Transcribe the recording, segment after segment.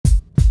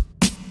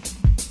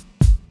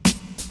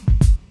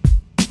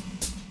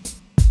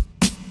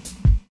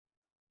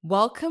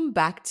Welcome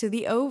back to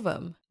the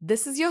Ovum.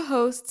 This is your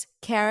host,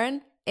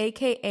 Karen,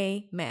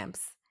 aka Mamps.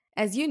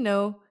 As you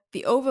know,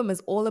 the Ovum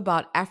is all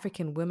about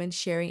African women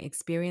sharing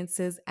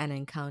experiences and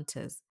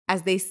encounters.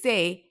 As they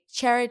say,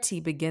 charity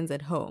begins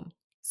at home.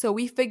 So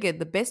we figured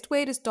the best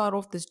way to start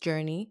off this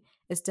journey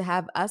is to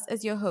have us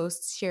as your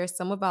hosts share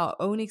some of our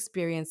own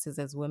experiences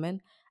as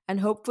women and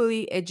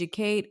hopefully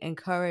educate,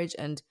 encourage,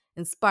 and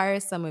inspire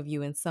some of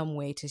you in some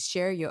way to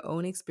share your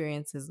own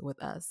experiences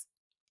with us.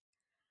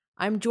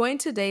 I'm joined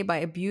today by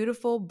a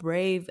beautiful,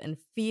 brave, and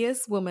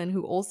fierce woman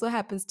who also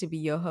happens to be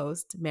your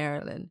host,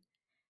 Marilyn.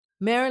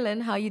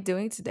 Marilyn, how are you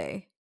doing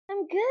today?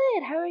 I'm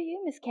good. How are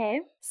you, Miss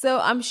K? So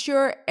I'm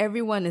sure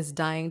everyone is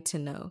dying to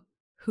know,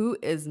 who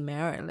is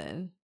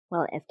Marilyn?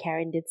 Well, as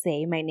Karen did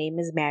say, my name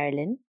is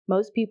Marilyn.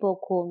 Most people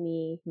call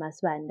me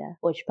Maswanda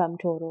or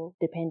Chpamtoro,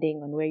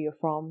 depending on where you're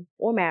from,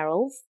 or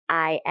Marils.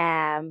 I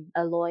am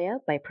a lawyer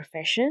by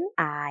profession.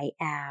 I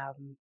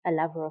am a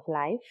lover of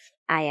life.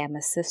 I am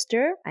a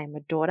sister. I'm a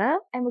daughter.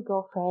 I'm a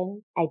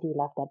girlfriend. I do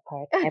love that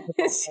part. I'm a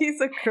girlfriend.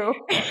 She's a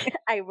girlfriend.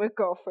 I'm a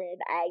girlfriend.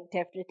 I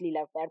definitely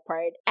love that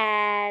part.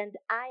 And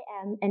I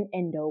am an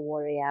endo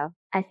warrior.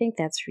 I think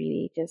that's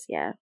really just,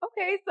 yeah.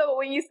 Okay, so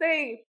when you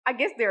say, I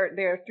guess there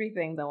are three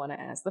things I want to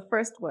ask. The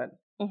first one,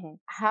 Mm-hmm.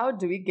 how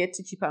do we get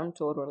to Chipam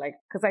Toro? Like,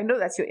 because I know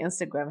that's your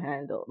Instagram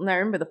handle. And I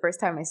remember the first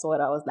time I saw it,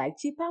 I was like,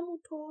 Chipam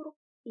Toro?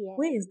 Yeah.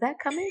 Where is that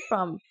coming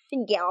from?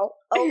 Yeah.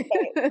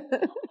 Okay.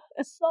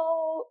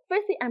 So,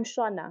 firstly, I'm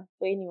Shona,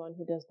 for anyone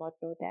who does not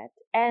know that.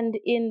 And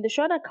in the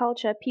Shona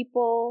culture,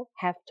 people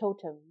have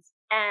totems.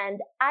 And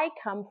I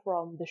come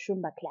from the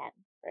Shumba clan,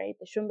 right?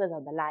 The Shumbas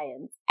are the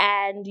lions.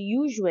 And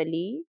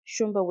usually,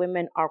 Shumba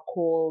women are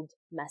called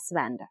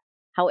Masvanda.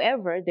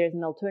 However, there's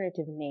an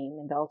alternative name,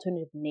 and the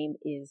alternative name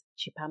is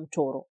Chipam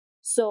Toro.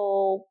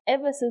 So,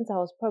 ever since I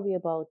was probably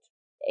about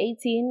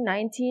 18,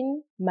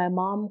 19, my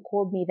mom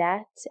called me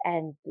that,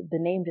 and the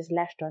name just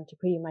latched on to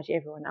pretty much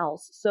everyone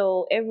else.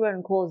 So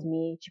everyone calls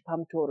me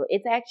Chipam Toro.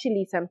 It's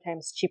actually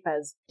sometimes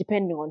Chipas,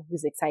 depending on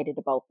who's excited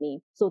about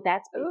me. So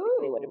that's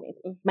basically what it Ooh.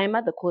 means. My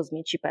mother calls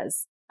me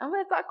Chipas. I'm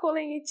gonna start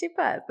calling you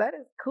Chipas. That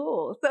is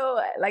cool. So,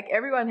 like,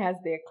 everyone has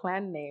their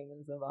clan name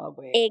in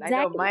Zimbabwe. I know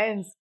Exactly.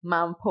 mine's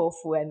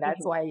Mampofu, and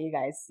that's Mhm. why you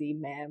guys see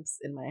Mamps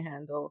in my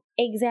handle.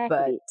 But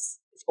Exactly.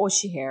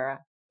 Oshihera,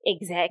 but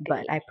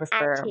Exactly. I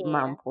prefer Achera.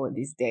 Mampo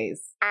these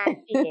days.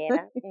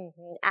 Achera.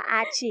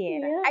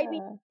 Achera. I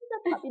mean,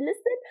 Yeah.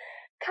 listen,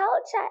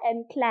 culture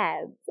and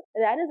clans,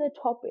 that is a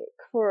topic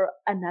for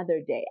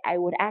another day. I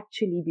would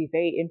actually be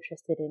very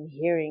interested in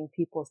hearing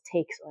people's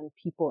takes on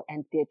people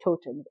and their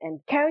totems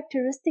and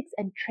characteristics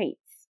and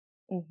traits.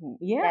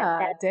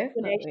 Yeah,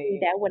 definitely.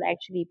 That would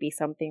actually be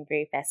something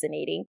very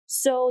fascinating.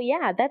 So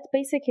yeah, that's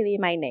basically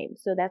my name.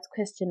 So that's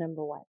question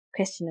number one.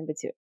 Question number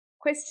two.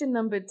 Question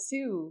number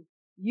two.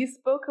 You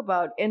spoke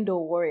about endo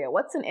warrior.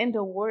 What's an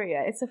endo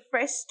warrior? It's a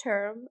fresh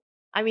term.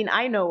 I mean,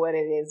 I know what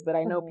it is, but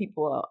I know Mhm.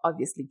 people are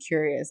obviously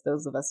curious,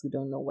 those of us who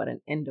don't know what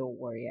an endo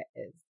warrior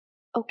is.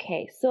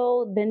 Okay,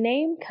 so the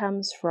name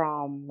comes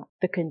from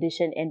the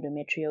condition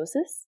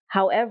endometriosis.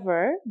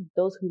 However,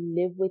 those who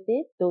live with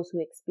it, those who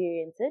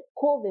experience it,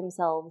 call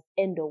themselves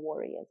endo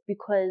warriors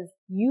because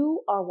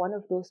you are one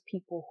of those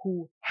people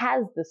who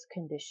has this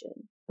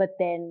condition, but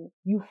then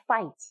you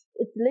fight.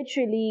 It's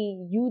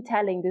literally you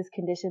telling this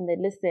condition that,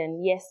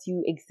 listen, yes,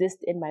 you exist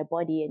in my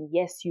body, and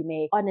yes, you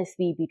may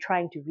honestly be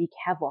trying to wreak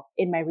havoc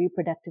in my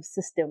reproductive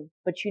system,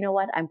 but you know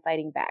what? I'm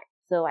fighting back.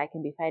 So I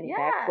can be fighting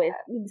back Yeah. with,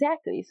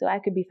 exactly. So I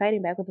could be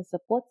fighting back with a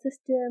support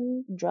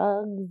system,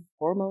 drugs,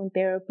 hormone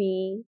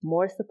therapy,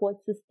 more support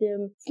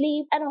system,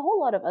 sleep, and a whole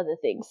lot of other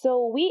things.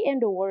 So we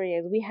endo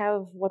warriors, we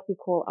have what we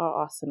call our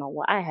arsenal.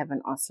 Well, I have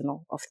an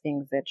arsenal of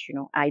things that,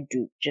 I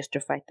do just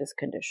to fight this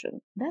condition.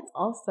 That's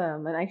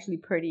awesome and actually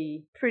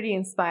pretty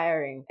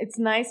inspiring. It's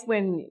nice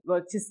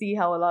to see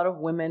how a lot of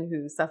women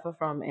who suffer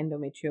from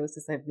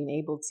endometriosis have been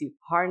able to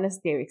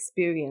harness their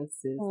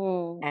experiences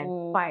and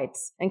Mm-hmm. fight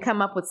and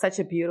come up with such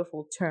a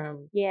beautiful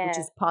term, which Yeah.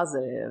 is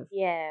positive.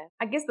 Yeah.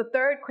 I guess the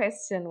third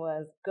question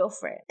was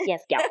girlfriend.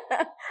 Yes, girl.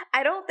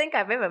 I don't think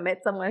I've ever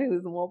met someone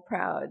who's more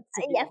proud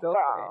to be Yes, a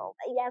girlfriend. girl.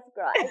 Yes,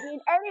 girl. I mean,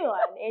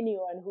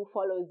 anyone who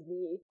follows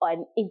me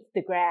on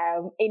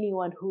Instagram,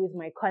 anyone who is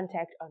my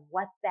contact on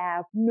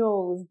WhatsApp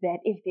knows that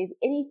if there's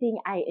anything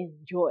I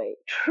enjoy,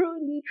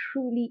 truly,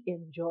 truly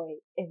enjoy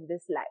in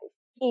this life,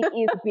 it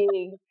is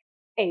being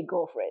a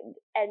girlfriend.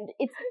 And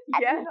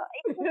Yes.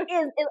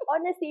 it's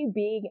honestly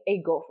being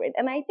a girlfriend.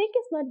 And I think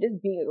it's not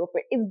just being a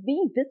girlfriend, it's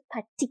being this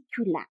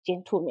particular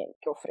gentleman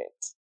girlfriend.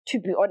 To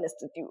be honest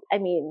with you, I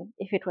mean,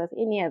 if it was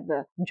any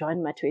other John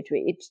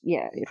Matwetwe,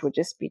 it would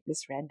just be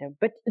this random.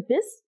 But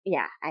this,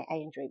 yeah, I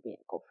enjoy being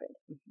a girlfriend.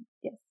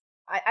 Yes.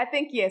 I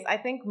think yes. I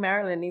think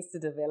Marilyn needs to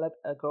develop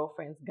a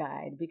girlfriend's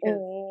guide because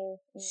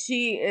Mm-hmm.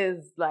 she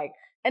is like,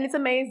 and it's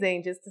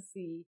amazing just to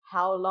see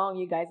how long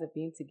you guys have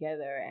been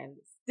together and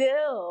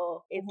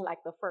still, it's Mhm. like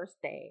the first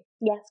day.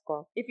 Yes,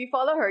 girl. If you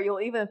follow her,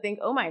 you'll even think,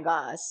 oh my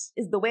gosh,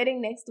 is the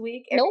wedding next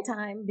week every Nope.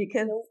 time?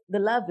 Because Nope. the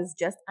love is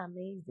just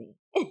amazing.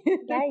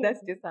 Guys, That's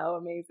just how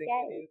amazing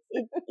guys,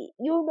 it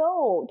you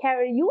know,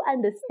 Karen, you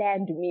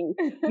understand me.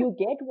 is. You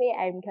get where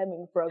I'm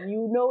coming from.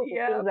 You know the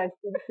Yeah. things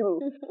I've been through.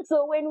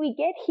 So when we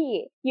get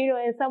here,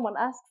 and someone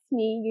asks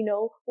me,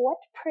 what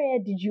prayer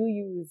did you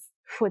use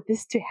for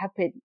this to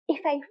happen?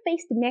 If I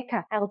faced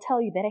Mecca, I'll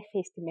tell you that I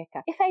faced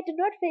Mecca. If I did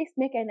not face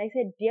Mecca and I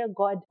said, dear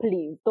God,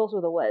 please, those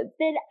were the words,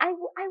 then I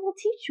will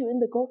teach you in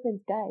the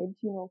girlfriend's guide,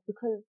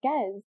 because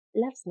guys,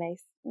 love's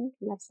nice.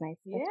 Love's nice.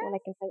 That's all I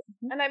can say.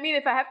 Mhm. And I mean,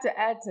 if I have to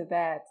add to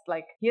that,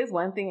 like, here's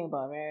one thing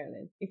about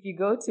Marilyn. If you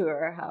go to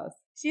her house,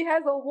 she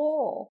has a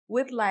wall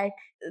with like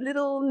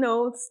little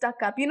notes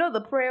stuck up. You know,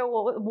 the prayer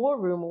wall, war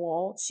room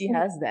wall. She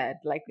has that,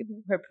 like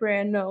her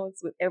prayer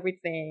notes with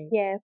everything.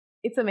 Yeah,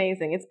 It's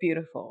amazing. It's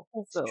beautiful.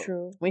 it's So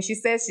true. when she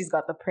says she's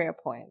got the prayer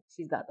points,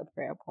 she's got the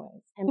prayer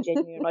points. I'm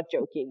genuinely not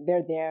joking.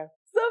 They're there.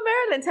 So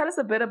Marilyn, tell us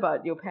a bit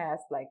about your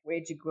past. Like,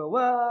 where'd you grow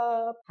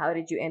up? How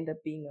did you end up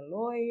being a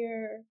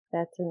lawyer?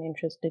 That's an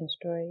interesting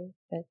story.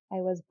 But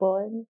I was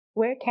born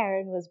where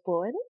Karen was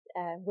born.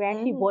 We're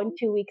actually born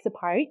 2 weeks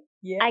apart.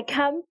 Yeah. I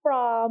come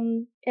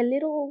from a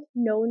little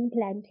known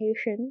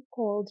plantation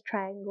called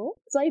Triangle.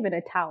 It's not even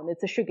a town,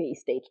 it's a sugar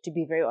estate, to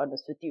be very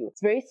honest with you.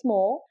 It's very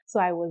small. So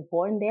I was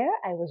born there,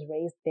 I was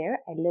raised there,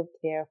 I lived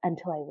there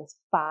until I was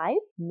 5,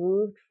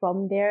 moved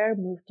from there,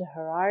 moved to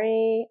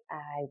Harare.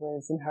 I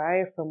was in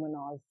Harare from when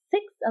I was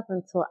 6 up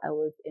until I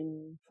was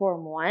in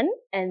Form 1,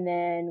 and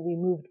then we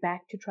moved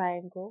back to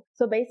Triangle.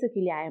 So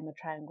basically, I am a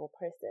Triangle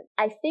person.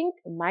 I think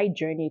my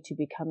journey to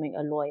becoming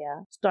a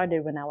lawyer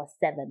started when I was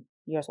 7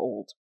 years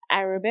old.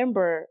 I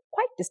remember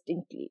quite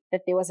distinctly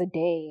that there was a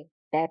day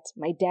that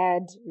my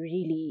dad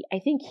really, I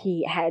think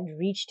he had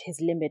reached his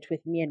limit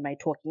with me and my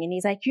talking. And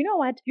he's like, you know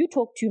what? You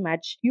talk too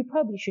much. You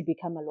probably should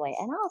become a lawyer.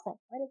 And I was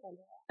like, what is a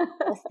lawyer?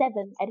 I was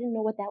 7. I didn't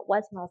know what that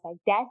was. And I was like,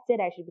 Dad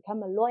said I should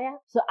become a lawyer.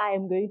 So I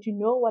am going to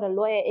know what a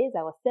lawyer is.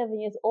 I was 7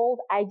 years old.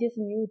 I just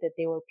knew that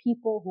there were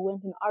people who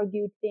went and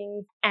argued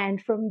things. And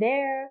from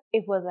there,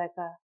 it was like,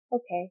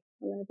 okay,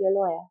 I'm going to be a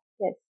lawyer.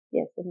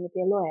 Yes, I'm going to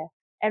be a lawyer.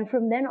 And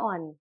from then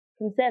on,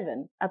 from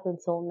 7 up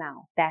until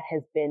now, that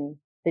has been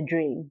the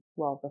dream,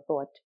 well, the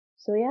thought.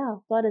 So yeah,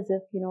 thought as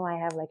if, I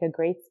have like a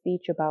great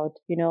speech about,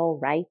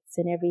 rights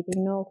and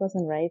everything. No, it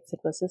wasn't rights. It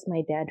was just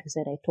my dad who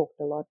said I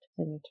talked a lot.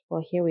 And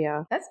well, here we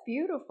are. That's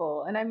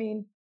beautiful. And I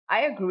mean,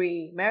 I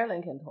agree.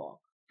 Marilyn can talk.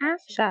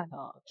 She Sure. can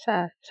talk.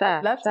 Sure.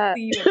 I'd love to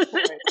see you in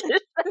court.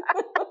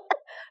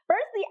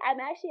 Firstly, I'm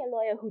actually a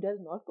lawyer who does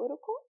not go to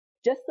court.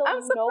 Just so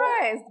I'm you know.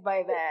 surprised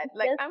by that.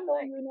 Like, Just I'm so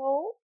like, you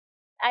know,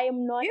 I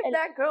am not. give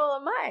that girl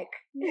a mic.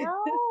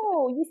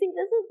 No, you see,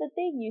 this is the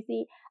thing. You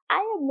see, I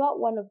am not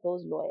one of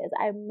those lawyers.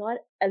 I'm not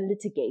a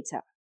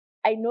litigator.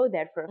 I know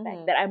that for a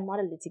fact, that I'm not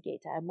a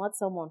litigator. I'm not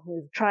someone who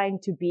is trying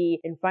to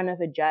be in front of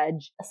a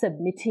judge,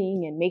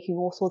 submitting and making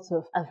all sorts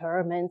of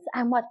affirmance.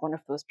 I'm not one of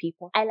those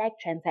people. I like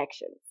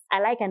transactions. I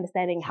like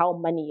understanding how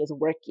money is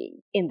working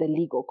in the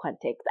legal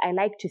context. I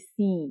like to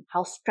see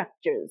how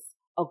structures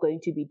are going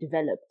to be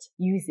developed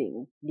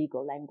using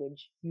legal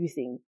language,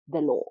 using the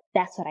law.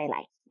 That's what I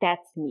like.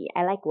 That's me.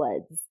 I like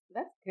words.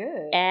 That's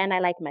good. And I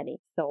like money.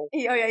 So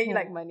Oh yeah, you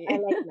like money. I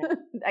like money.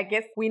 I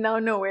guess we now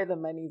know where the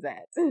money's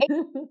at.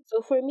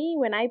 So for me,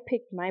 when I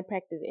picked my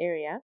practice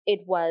area,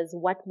 it was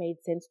what made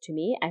sense to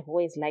me. I've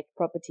always liked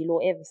property law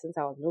ever since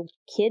I was a little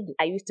kid.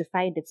 I used to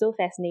find it so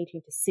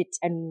fascinating to sit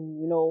and,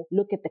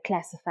 look at the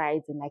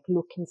classifieds and like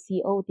look and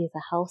see, oh, there's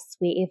a house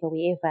wherever.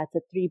 It's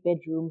a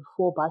 3-bedroom,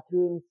 4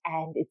 bathrooms,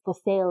 and it's for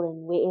sale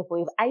and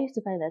wherever. I used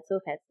to find that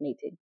so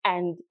fascinating.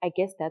 And I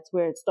guess that's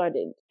where it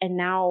started. And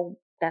now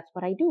that's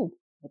what I do.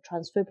 I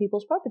transfer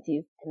people's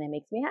properties, and that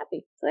makes me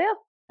happy. So yeah.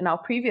 In our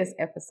previous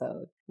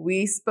episode,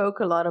 we spoke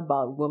a lot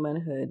about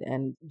womanhood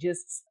and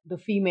just the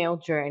female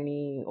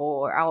journey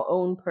or our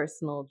own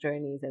personal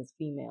journeys as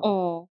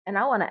females. And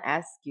I want to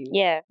ask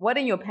you, what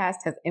in your past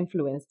has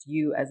influenced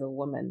you as a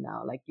woman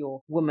now, like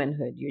your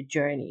womanhood, your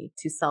journey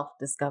to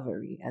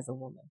self-discovery as a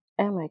woman?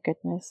 Oh my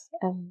goodness.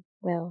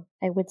 Well,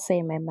 I would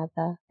say my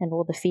mother and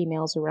all the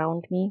females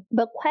around me.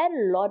 But quite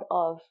a lot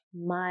of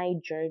my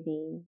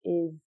journey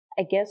is,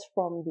 I guess,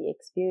 from the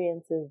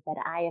experiences that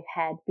I have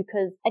had,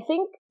 because I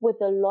think with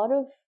a lot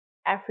of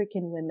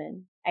African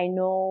women, I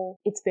know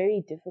it's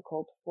very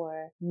difficult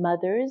for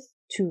mothers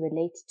to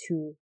relate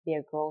to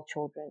their girl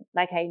children.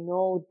 Like, I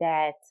know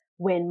that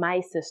when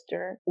my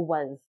sister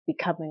was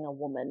becoming a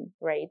woman,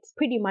 right?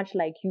 Pretty much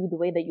like you, the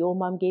way that your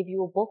mom gave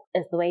you a book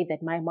is the way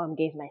that my mom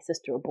gave my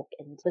sister a book.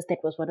 And that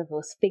was one of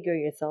those figure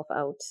yourself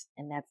out.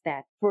 And that's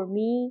that. For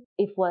me,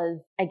 it was,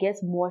 I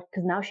guess, more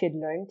because now she had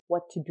learned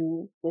what to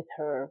do with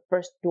her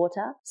first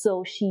daughter.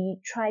 So she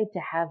tried to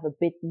have a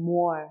bit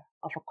more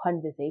of a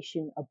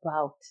conversation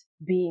about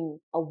being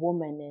a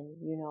woman and,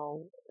 you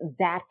know,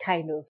 that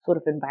kind of sort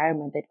of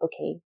environment that,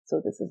 okay,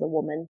 so this is a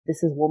woman,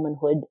 this is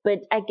womanhood. But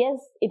I guess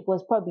it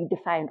was probably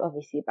defined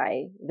obviously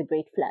by the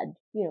Great Flood,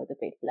 you know, the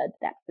Great Flood,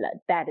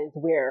 that is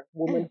where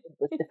womanhood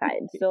was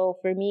defined. So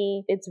for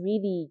me, it's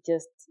really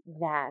just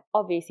that,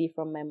 obviously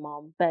from my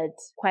mom, but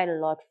quite a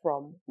lot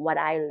from what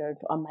I learned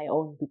on my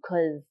own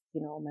because,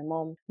 you know, my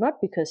mom, not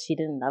because she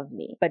didn't love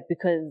me, but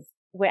because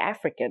we're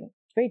African.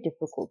 It's very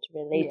difficult to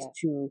relate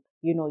to,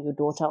 you know, your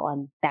daughter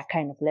on that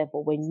kind of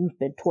level when you've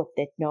been taught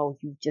that, no,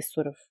 you just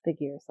sort of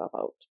figure yourself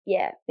out.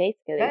 Yeah,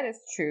 basically. That is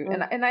true.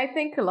 And I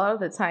think a lot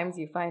of the times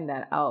you find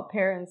that our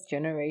parents'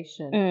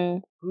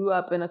 generation grew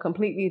up in a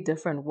completely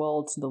different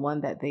world to the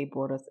one that they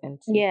brought us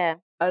into. Yeah.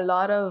 A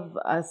lot of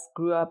us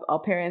grew up, our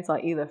parents are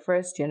either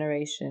first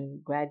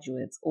generation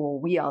graduates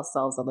or we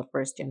ourselves are the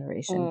first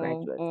generation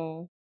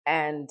graduates.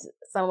 And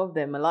a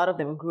lot of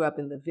them grew up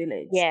in the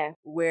village. Yeah.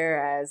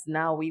 Whereas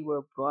now we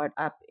were brought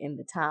up in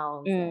the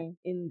towns, and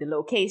in the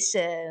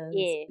locations.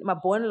 Yeah. My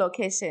born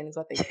location is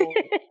what they call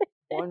it.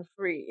 Born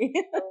free.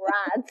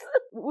 Right.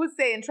 We'll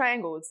say in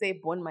triangle, we'll say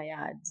born my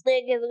yard.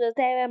 Because we'll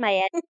say my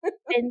yard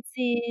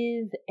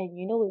fences and,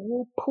 you know, we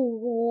knew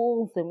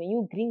pools and we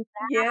knew green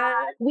grass.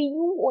 Yeah. We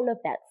knew all of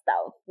that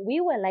stuff.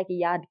 We were like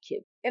yard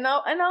kids. And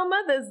our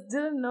mothers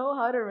didn't know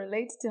how to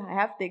relate to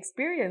half the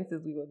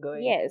experiences we were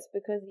going. Yes,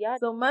 because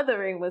so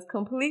mothering was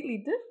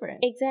completely different.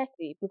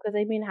 Exactly, because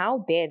I mean, how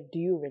bad do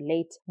you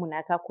relate?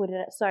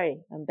 Sorry,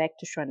 I'm back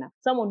to Shona.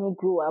 Someone who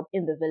grew up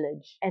in the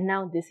village and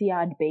now this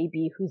yard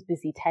baby who's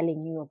busy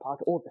telling you about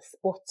all the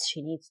sports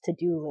she needs to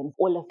do and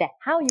all of that.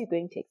 How are you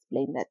going to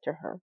explain that to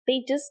her?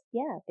 They just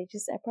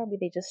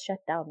shut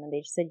down and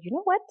they just said, you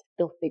know what?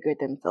 They'll figure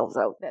themselves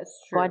out. That's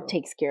true. God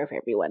takes care of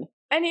everyone.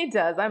 And he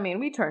does. I mean,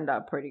 we turned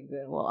out pretty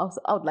good. Well,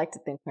 I would like to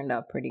think turned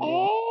out pretty good. You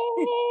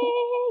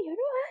know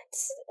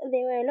what?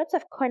 There were lots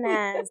of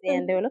corners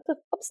and there were lots of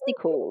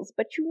obstacles.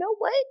 But you know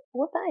what?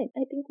 We're fine.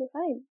 I think we're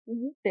fine.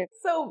 Mm-hmm.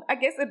 So I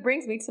guess it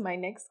brings me to my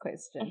next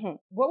question. Mm-hmm.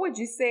 What would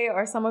you say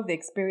are some of the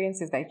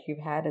experiences that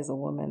you've had as a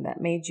woman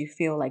that made you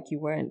feel like you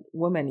weren't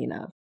woman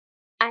enough?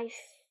 I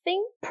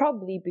think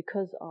probably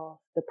because of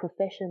the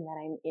profession that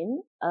I'm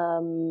in.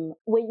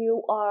 When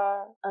you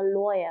are a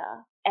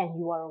lawyer and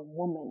you are a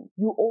woman,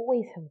 you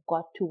always have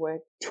got to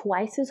work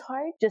twice as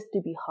hard just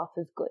to be half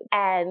as good.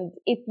 And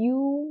if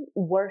you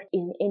work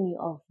in any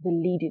of the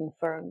leading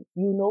firms,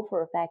 you know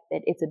for a fact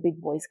that it's a big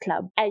boys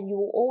club. And you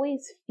will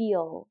always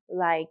feel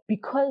like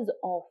because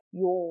of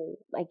your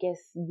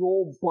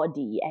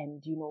body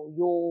and, you know,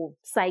 your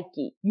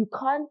psyche, you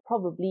can't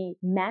probably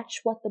match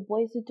what the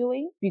boys are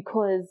doing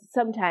because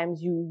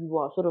sometimes you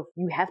are sort of,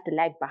 you have to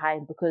lag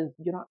behind because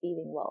you're not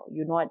feeling well.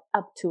 You're not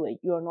up to it.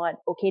 You're not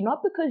okay, not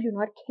because you're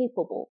not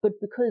capable, but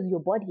because your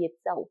body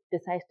itself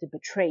decides to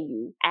betray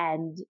you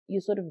and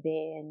you're sort of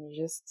there and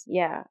you just,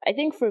 I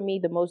think for me,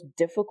 the most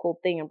difficult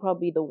thing and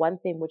probably the one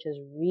thing which has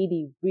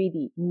really,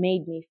 really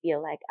made me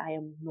feel like I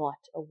am not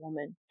a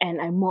woman and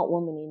I'm not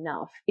woman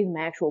enough is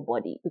my actual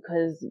body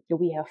because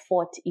we have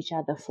fought each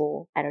other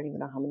for, I don't even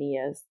know how many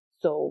years.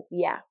 So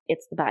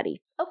it's the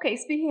body. Okay,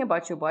 speaking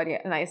about your body,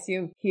 and I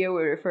assume here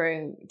we're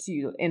referring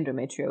to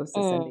endometriosis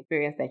and the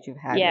experience that you've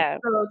had. Yeah.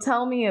 So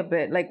tell me a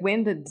bit, like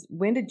when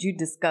did you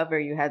discover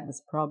you had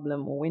this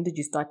problem, or when did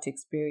you start to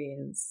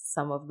experience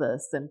some of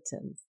the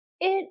symptoms?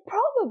 It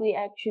probably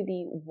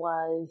actually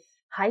was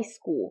high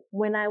school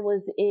when I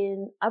was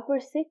in upper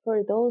six.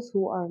 For those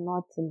who are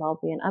not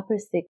Zimbabwean, upper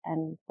six,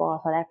 and for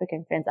our South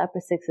African friends, upper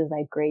six is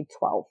like grade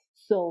 12.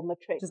 So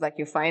matric. Just like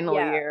your final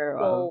year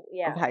of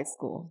high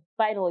school.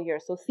 Final year.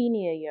 So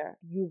senior year,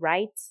 you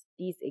write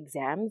these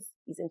exams,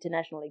 these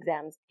international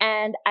exams.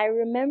 And I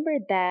remember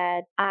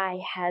that I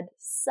had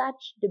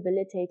such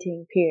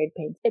debilitating period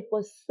pains. It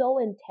was so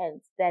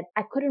intense that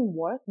I couldn't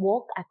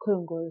walk. I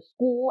couldn't go to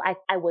school.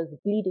 I was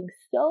bleeding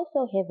so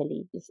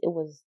heavily. It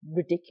was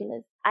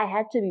ridiculous. I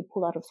had to be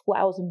pulled out of school.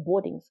 I was in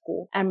boarding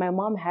school and my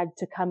mom had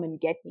to come and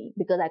get me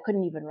because I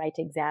couldn't even write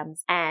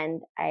exams.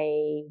 And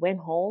I went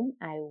home.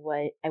 I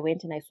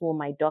went and I saw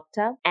my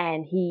doctor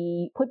and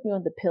he put me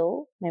on the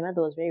pill. My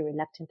mother was very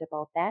reluctant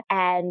about that.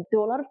 And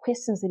there were a lot of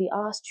questions that he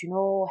asked, you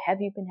know,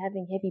 have you been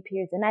having heavy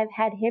periods? And I've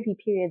had heavy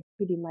periods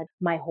pretty much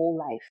my whole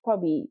life,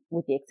 probably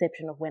with the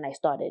exception of when I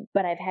started.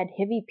 But I've had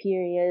heavy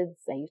periods.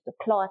 I used to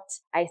clot.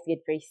 I used to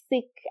get very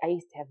sick. I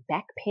used to have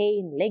back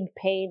pain, leg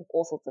pain,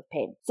 all sorts of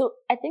pain. So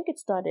I think it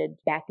started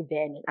back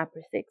then in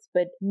upper six,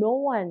 but no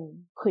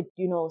one could,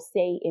 you know,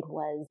 say it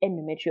was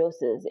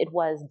endometriosis. It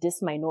was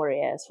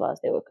dysmenorrhea as far as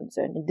they were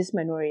concerned. And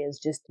dysmenorrhea is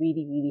just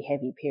really, really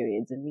heavy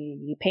periods and really,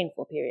 really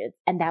painful periods.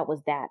 And that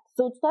was that.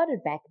 So it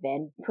started back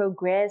then,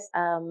 progressed,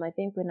 I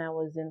think when I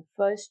was in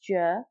first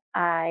year,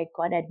 I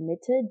got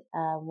admitted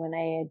when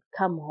I had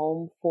come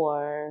home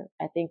for,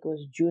 I think it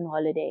was June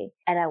holiday,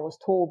 and I was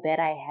told that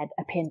I had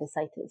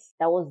appendicitis.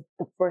 That was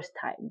the first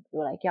time. They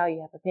were like, yeah,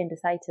 you have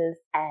appendicitis,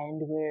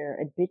 and we're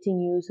admitting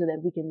you so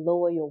that we can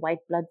lower your white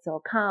blood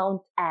cell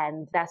count.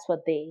 And that's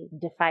what they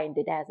defined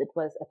it as. It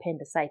was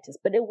appendicitis,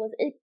 but it was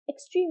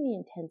extremely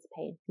intense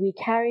pain. We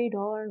carried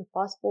on,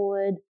 fast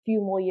forward a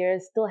few more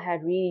years, still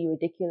had really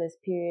ridiculous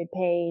period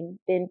pain.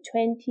 Then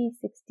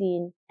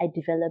 2016, I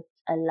developed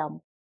a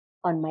lump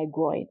on my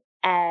groin.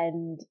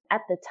 And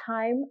at the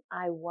time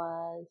I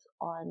was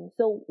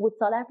so with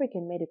South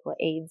African medical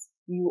aids,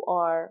 you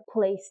are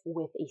placed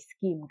with a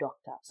scheme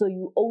doctor. So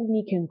you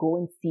only can go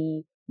and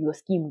see your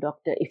scheme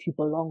doctor if you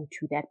belong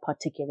to that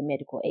particular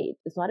medical aid.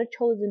 It's not a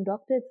chosen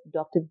doctor, it's the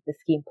doctor that the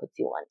scheme puts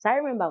you on. So I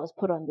remember I was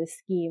put on this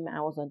scheme, I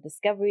was on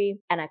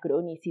Discovery, and I could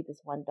only see this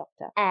one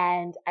doctor.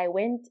 And I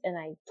went and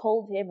I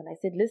told him, and I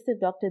said, listen,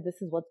 doctor,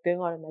 this is what's going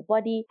on in my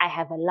body. I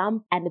have a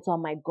lump and it's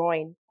on my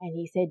groin. And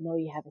he said, no,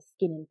 you have a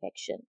skin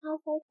infection. I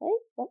was like,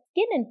 what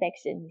skin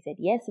infection? He said,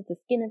 yes, it's a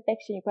skin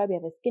infection. You probably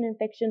have a skin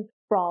infection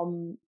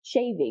from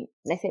shaving.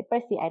 And I said,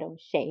 firstly, I don't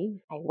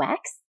shave, I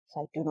wax.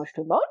 So I do not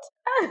promote.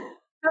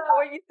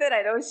 When you said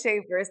I don't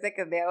shave for a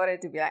second there, I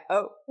wanted to be like,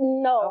 oh.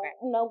 No, okay.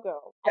 No,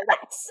 girl. I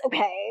wax,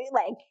 okay?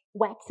 Like,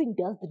 waxing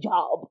does the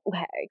job,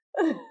 okay?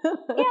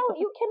 Yeah,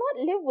 you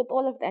cannot live with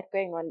all of that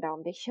going on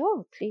down there.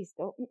 Sure, please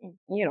don't,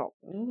 you know.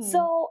 Mm-hmm.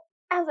 So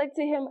I was like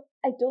to him,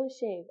 I don't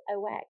shave, I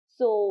wax.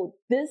 So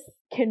this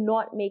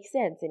cannot make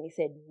sense. And he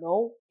said,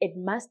 no, it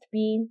must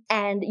be.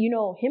 And,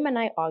 him and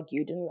I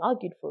argued, and we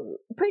argued for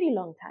a pretty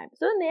long time.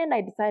 So in the end, I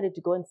decided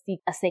to go and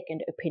seek a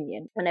second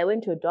opinion. And I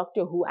went to a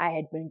doctor who I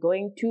had been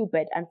going to,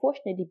 but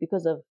unfortunately,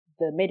 because of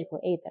the medical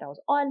aid that I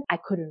was on, I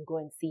couldn't go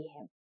and see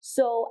him.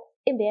 So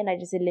in the end, I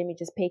just said, let me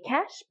just pay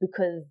cash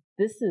because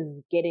this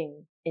is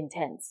getting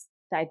intense.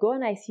 So I go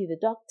and I see the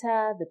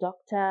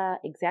doctor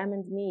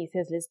examines me, he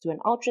says, let's do an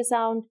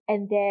ultrasound.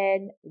 And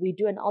then we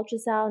do an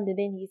ultrasound and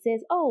then he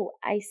says, oh,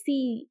 I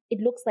see, it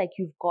looks like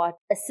you've got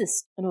a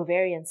cyst, an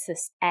ovarian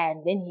cyst.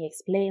 And then he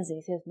explains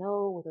and he says,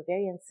 no, with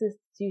ovarian cysts,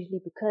 it's usually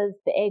because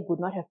the egg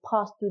would not have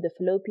passed through the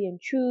fallopian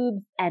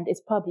tubes and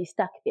it's probably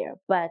stuck there.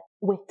 But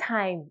with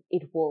time,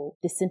 it will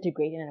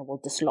disintegrate and it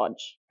will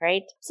dislodge,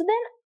 right? So then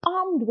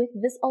armed with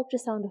this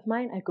ultrasound of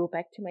mine, I go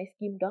back to my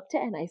scheme doctor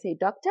and I say,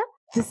 doctor,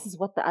 this is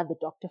what the other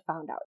doctor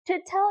found out. To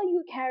tell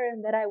you,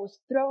 Karen, that I was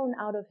thrown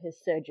out of his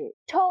surgery.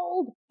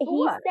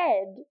 He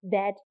said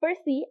that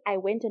firstly, I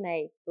went and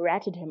I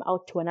ratted him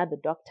out to another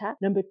doctor.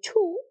 Number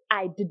two,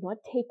 I did not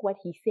take what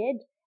he said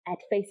at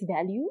face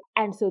value,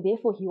 and so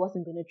therefore he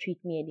wasn't going to treat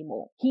me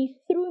anymore. He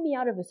threw me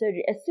out of the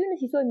surgery. As soon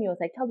as he saw me, I was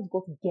like, tell this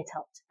girl to get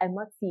out. I'm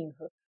not seeing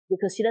her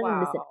because she doesn't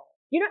listen.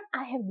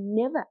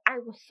 I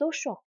was so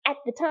shocked. At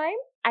the time,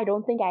 I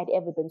don't think I had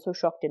ever been so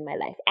shocked in my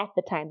life. At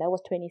the time, that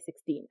was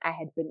 2016.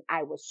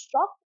 I was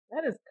shocked.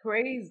 That is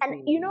crazy.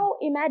 And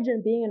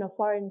imagine being in a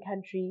foreign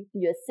country,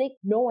 you're sick,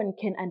 no one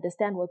can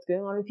understand what's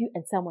going on with you,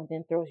 and someone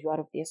then throws you out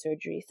of their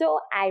surgery. So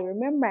I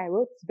remember I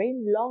wrote this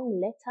very long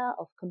letter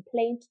of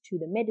complaint to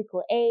the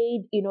medical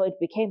aid. It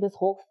became this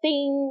whole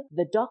thing.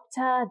 The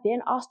doctor then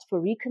asked for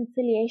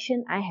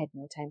reconciliation. I had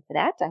no time for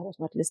that. I was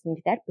not listening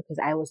to that because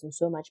I was in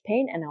so much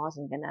pain and I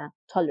wasn't gonna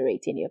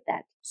tolerate any of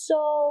that.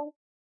 So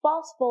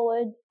fast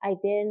forward, I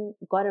then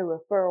got a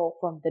referral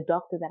from the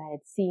doctor that I had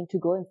seen to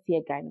go and see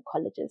a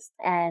gynecologist,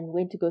 and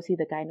went to go see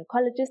the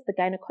gynecologist. The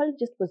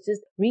gynecologist was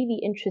just really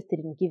interested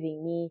in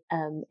giving me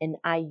an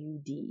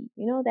IUD.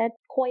 That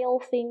coil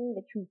thing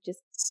that you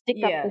just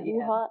stick up the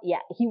hoo-ha? Yeah,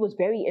 he was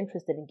very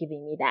interested in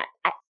giving me that.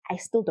 I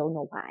still don't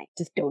know why.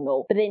 Just don't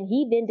know. But then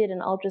he then did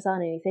an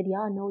ultrasound and he said,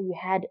 yeah, no, you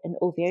had an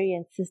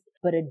ovarian cyst,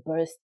 but it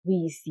burst.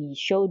 He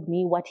showed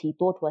me what he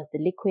thought was the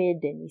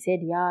liquid and he said,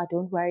 yeah,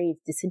 don't worry,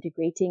 it's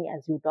disintegrating.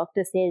 As your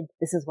doctor said,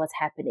 this is what's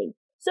happening.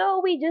 So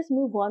we just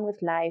move on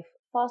with life.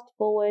 Fast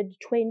forward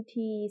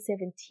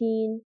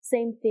 2017,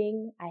 same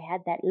thing. I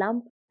had that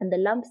lump and the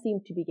lump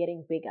seemed to be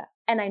getting bigger.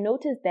 And I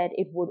noticed that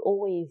it would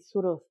always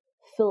sort of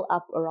fill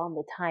up around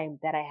the time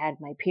that I had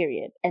my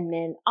period. And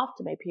then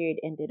after my period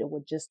ended, it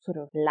would just sort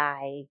of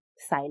lie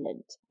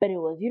silent. But it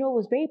was, it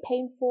was very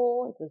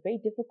painful. It was very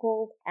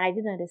difficult. And I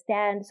didn't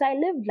understand. So I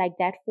lived like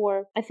that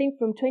for, I think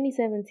from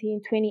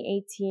 2017,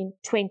 2018,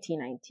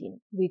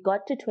 2019. We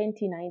got to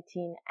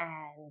 2019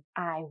 and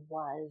I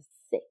was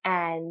sick.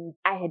 And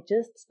I had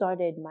just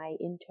started my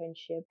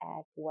internship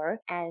at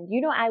work. And,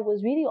 I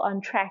was really on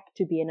track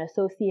to be an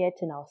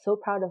associate and I was so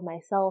proud of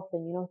myself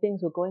and,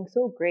 things were going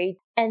so great.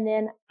 And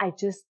then I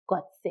just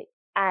got sick.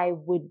 I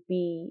would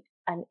be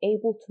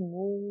unable to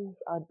move.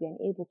 I would be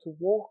unable to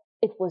walk.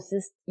 It was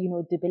just,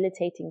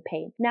 debilitating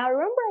pain. Now,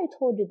 remember I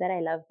told you that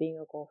I love being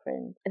a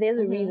girlfriend. There's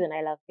a reason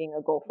I love being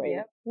a girlfriend.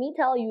 Yep. Me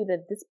tell you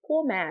that this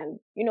poor man,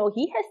 he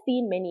has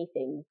seen many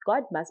things.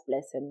 God must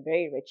bless him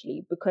very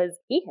richly because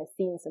he has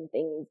seen some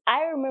things.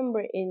 I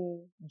remember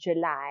in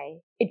July,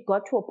 it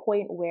got to a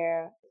point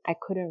where I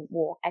couldn't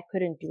walk. I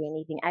couldn't do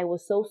anything. I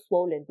was so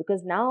swollen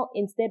because now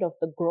instead of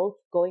the growth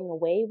going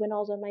away when I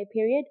was on my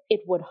period,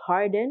 it would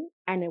harden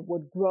and it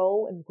would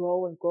grow and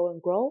grow and grow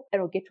and grow. And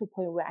it would get to a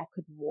point where I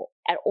couldn't walk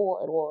at all,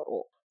 at all, at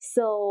all.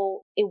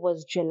 So it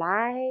was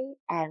July,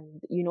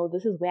 and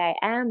this is where I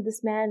am.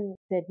 This man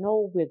said,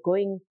 no, we're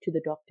going to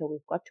the doctor.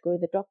 We've got to go to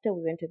the doctor.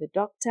 We went to the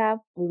doctor.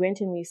 We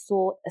went and we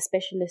saw a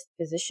specialist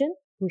physician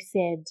who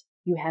said,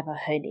 you have a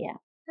hernia.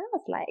 I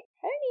was like,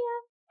 hernia?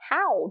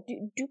 How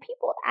do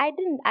people, I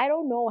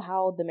don't know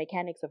how the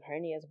mechanics of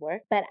hernias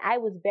work, but I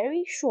was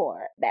very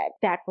sure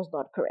that was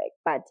not correct.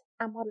 But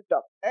I'm not a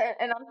doctor.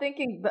 And I'm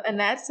thinking the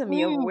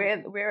anatomy of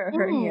where a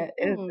hernia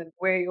is and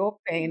where your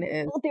pain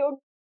is.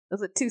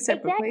 Those are two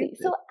separate places.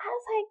 So I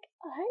was like,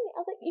 honey, I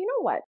was like, you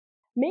know what?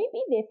 Maybe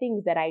there are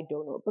things that I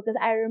don't know, because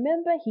I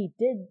remember he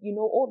did,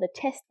 all the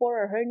tests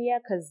for a hernia,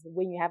 because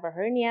when you have a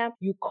hernia,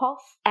 you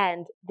cough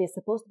and there's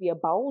supposed to be a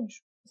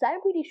bulge. So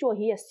I'm pretty sure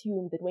he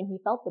assumed that when he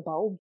felt the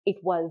bulge, it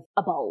was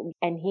a bulge.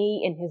 And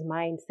he, in his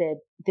mind, said,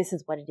 this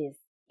is what it is.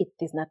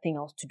 There's nothing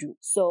else to do.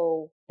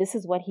 So this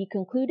is what he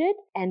concluded.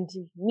 And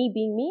me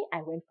being me,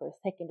 I went for a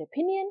second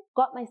opinion,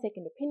 got my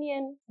second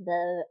opinion.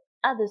 The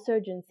other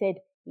surgeon said,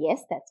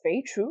 yes, that's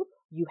very true.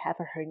 You have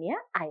a hernia.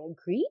 I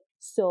agree.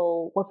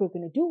 So what we're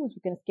going to do is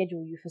we're going to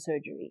schedule you for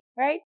surgery,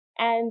 right?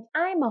 And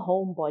I'm a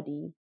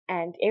homebody,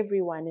 and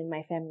everyone in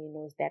my family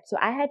knows that. So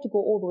I had to go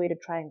all the way to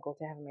Triangle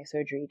to have my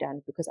surgery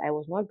done, because I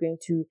was not going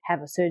to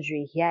have a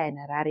surgery here in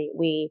Harare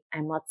where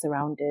I'm not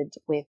surrounded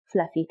with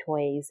fluffy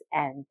toys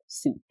and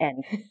soup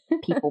and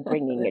people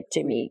bringing it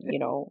to me,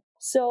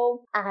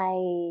 So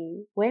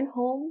I went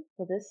home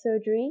for this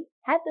surgery,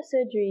 had the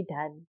surgery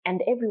done,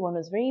 and everyone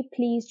was very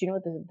pleased.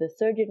 The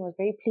surgeon was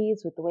very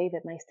pleased with the way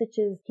that my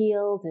stitches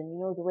healed and,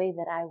 the way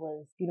that I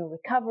was,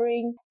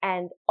 recovering.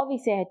 And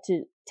obviously I had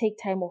to take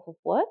time off of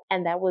work,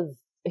 and that was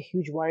a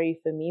huge worry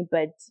for me.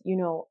 But,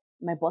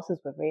 my bosses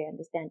were very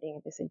understanding,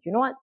 and they said, you know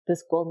what?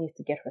 This girl needs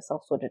to get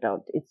herself sorted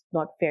out. It's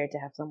not fair to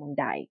have someone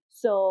die.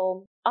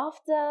 So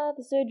after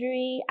the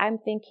surgery, I'm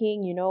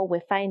thinking,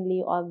 we're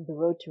finally on the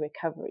road to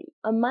recovery.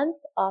 A month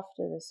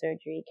after the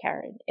surgery,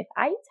 Karen, if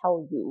I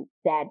tell you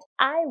that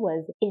I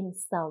was in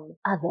some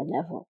other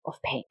level of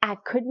pain, I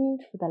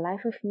couldn't for the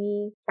life of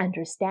me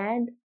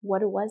understand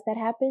what it was that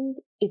happened.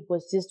 It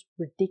was just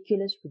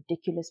ridiculous,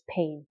 ridiculous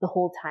pain the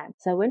whole time.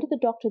 So I went to the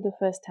doctor the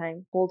first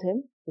time, told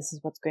him, this is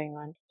what's going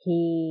on.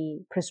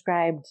 He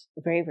prescribed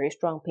very, very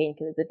strong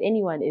painkillers. If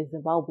anyone is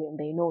Zimbabwean,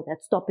 they know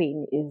that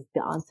stopping is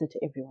the answer to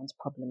everyone's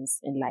problems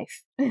in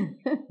life.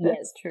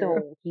 Yes, true.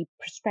 So he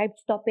prescribed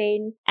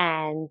stopping,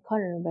 and I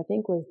can't remember, I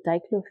think it was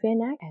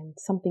diclofenac and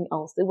something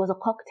else. It was a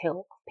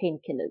cocktail of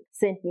painkillers.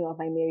 Sent me on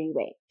my merry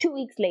way. 2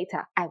 weeks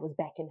later, I was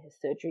back in his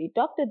surgery.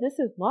 Doctor, this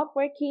is not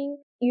working.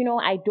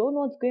 I don't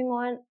know what's going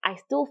on. I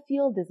still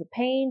feel there's a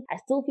pain. I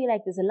still feel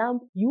like there's a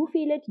lump. You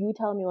feel it. You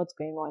tell me what's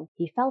going on.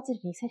 He felt it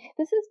and he said,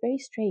 this is very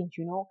strange,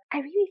 I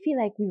really feel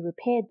like we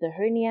repaired the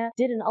hernia,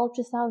 did an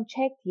ultrasound,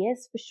 checked.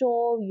 Yes, for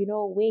sure.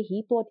 Where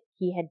he thought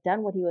he had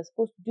done what he was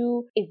supposed to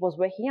do, it was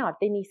working out.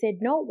 Then he said,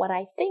 no, what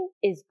I think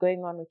is going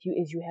on with you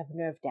is you have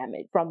nerve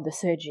damage from the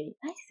surgery.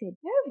 I said,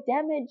 nerve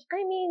damage?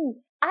 I mean,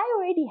 I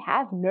already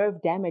have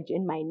nerve damage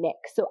in my neck,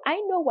 so I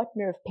know what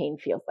nerve pain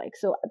feels like.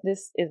 So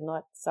this is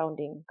not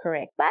sounding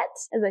correct. But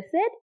as I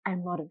said,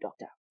 I'm not a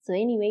doctor. So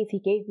anyways, he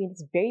gave me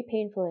this very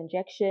painful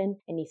injection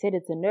and he said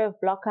it's a nerve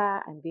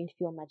blocker. I'm going to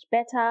feel much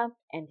better.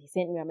 And he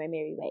sent me on my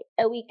merry way.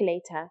 A week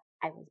later,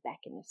 I was back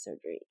in the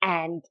surgery.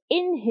 And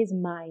in his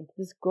mind,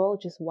 this girl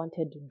just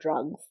wanted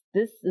drugs.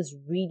 This is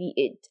really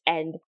it.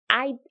 And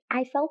I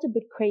felt a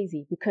bit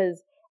crazy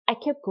because I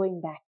kept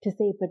going back to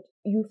say, but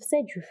you've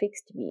said you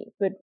fixed me,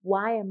 but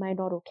why am I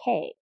not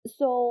okay?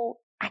 So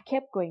I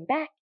kept going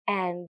back,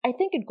 and I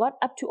think it got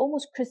up to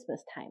almost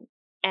Christmas time.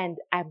 And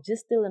I'm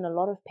just still in a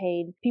lot of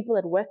pain. People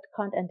at work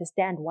can't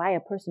understand why a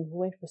person who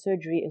went for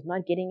surgery is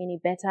not getting any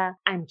better.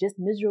 I'm just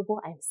miserable.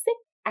 I'm sick.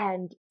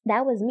 And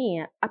that was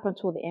me up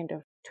until the end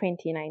of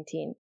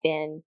 2019.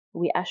 Then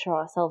we usher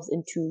ourselves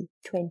into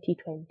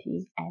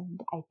 2020. And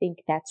I think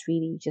that's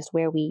really just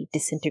where we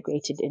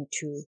disintegrated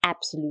into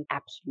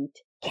absolute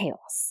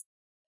chaos.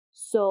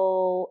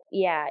 So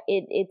yeah,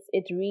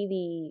 it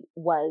really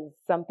was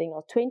something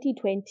else.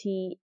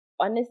 2020,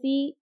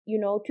 honestly,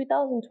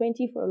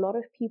 2020 for a lot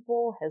of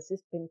people has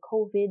just been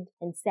COVID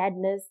and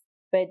sadness.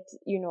 But,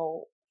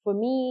 for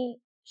me,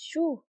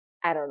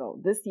 I don't know.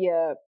 This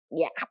year,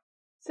 yeah.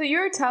 So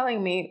you're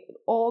telling me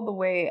all the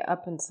way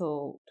up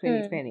until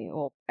 2020,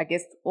 or I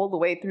guess all the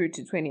way through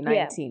to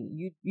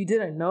 2019, you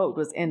didn't know it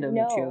was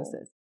endometriosis.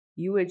 No.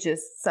 You were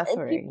just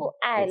suffering.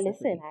 I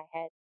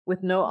had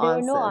with no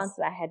answers. There were no answers.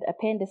 I had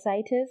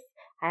appendicitis.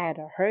 I had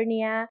a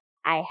hernia.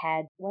 I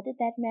had, what did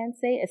that man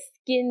say? A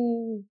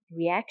skin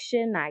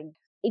reaction.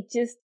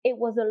 It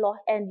was a lot.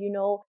 And,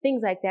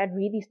 things like that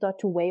really start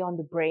to weigh on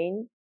the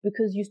brain,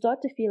 because you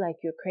start to feel like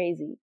you're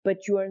crazy,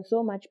 but you are in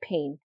so much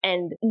pain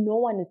and no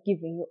one is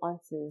giving you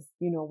answers,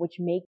 which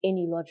make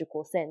any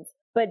logical sense.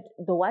 But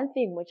the one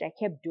thing which I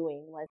kept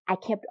doing was I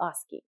kept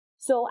asking.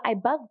 So I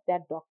bugged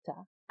that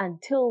doctor.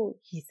 until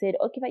he said,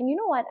 okay, fine, you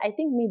know what? I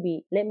think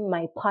maybe let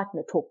my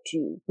partner talk to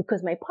you,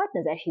 because my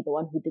partner is actually the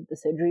one who did the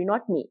surgery,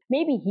 not me.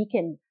 Maybe he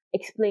can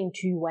explain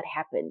to you what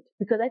happened,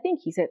 because I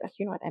think he said, oh,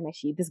 you know what? I'm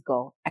actually this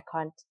girl. I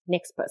can't.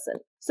 Next person.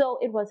 So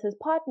it was his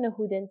partner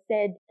who then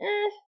said,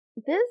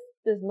 this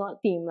does not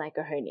seem like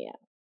a hernia.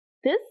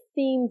 This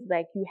seems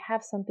like you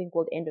have something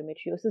called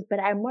endometriosis, but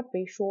I'm not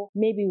very sure.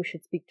 Maybe we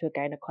should speak to a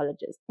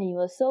gynecologist. And he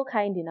was so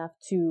kind enough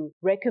to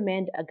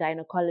recommend a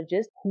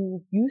gynecologist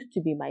who used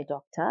to be my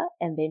doctor,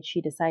 and then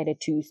she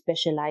decided to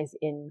specialize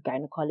in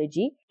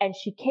gynecology. And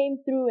she came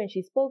through and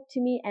she spoke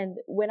to me. And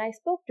when I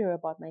spoke to her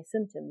about my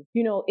symptoms,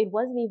 it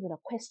wasn't even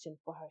a question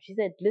for her. She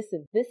said,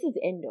 listen, this is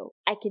endo.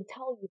 I can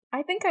tell you.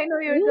 I think I know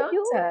your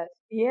doctor.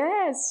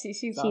 Yes,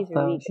 she's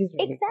awesome. She's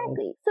really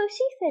exactly. Good. So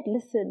she said,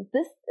 listen,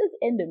 this is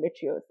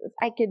endometriosis.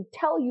 I can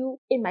tell you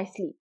in my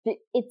sleep.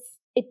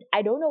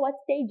 I don't know what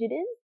stage it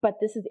is, but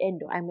this is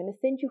endo. I'm going to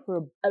send you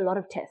for a lot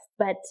of tests.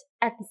 But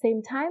at the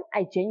same time,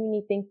 I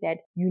genuinely think that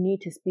you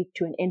need to speak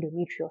to an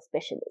endometrial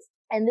specialist.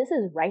 And this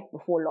is right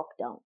before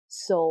lockdown.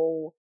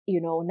 So,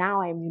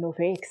 now I'm,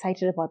 very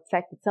excited about the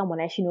fact that someone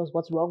actually knows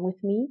what's wrong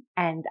with me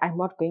and I'm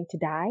not going to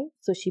die.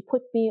 So she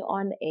put me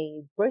on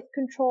a birth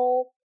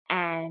control,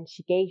 and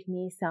she gave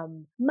me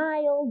some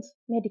mild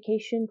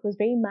medication. It was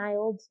very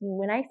mild.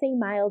 When I say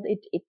mild,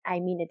 I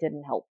mean it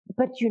didn't help.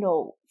 But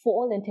for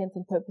all intents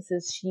and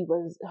purposes,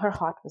 her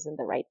heart was in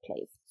the right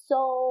place.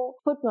 So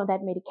put me on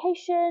that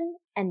medication,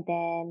 and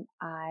then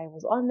I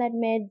was on that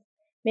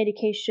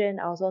medication.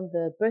 I was on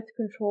the birth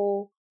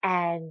control,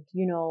 and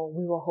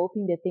we were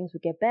hoping that things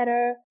would get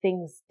better.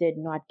 Things did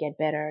not get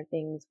better.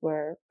 Things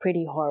were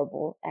pretty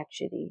horrible,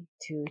 actually,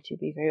 to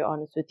be very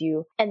honest with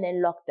you. And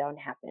then lockdown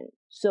happened.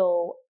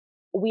 So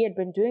we had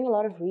been doing a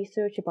lot of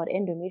research about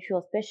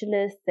endometrial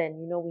specialists, and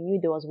we knew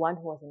there was one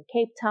who was in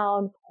Cape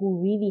Town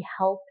who really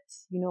helped,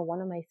 one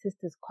of my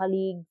sister's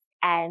colleagues.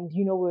 And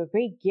we were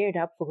very geared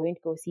up for going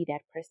to go see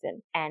that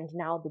person. And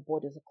now the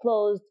borders are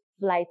closed,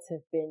 flights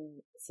have been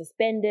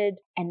suspended,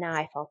 and now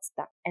I felt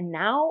stuck. And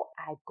now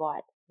I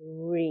got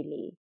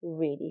really,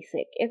 really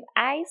sick. If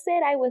I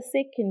said I was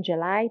sick in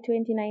July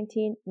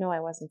 2019, no,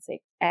 I wasn't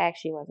sick. I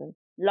actually wasn't.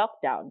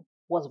 Lockdown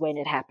was when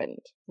it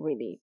happened,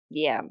 really.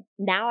 Yeah.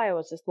 Now I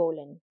was just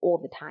swollen all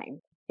the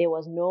time. There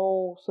was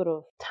no sort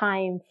of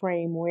time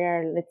frame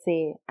where, let's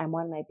say, I'm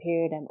on my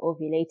period, I'm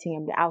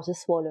ovulating, I was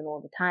just swollen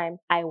all the time.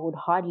 I would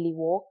hardly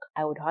walk.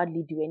 I would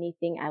hardly do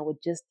anything. I would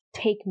just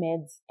take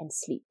meds and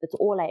sleep. That's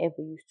all I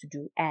ever used to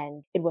do.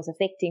 And it was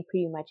affecting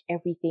pretty much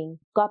everything.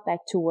 Got back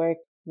to work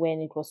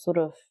when it was sort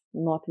of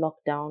not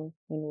locked down,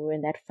 when we were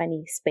in that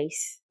funny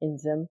space in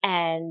Zim.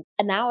 And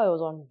now I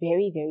was on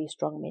very, very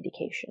strong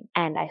medication.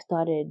 And I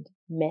started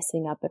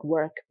messing up at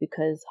work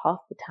because half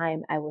the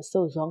time I was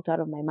so zonked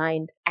out of my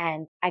mind.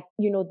 And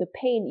the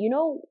pain,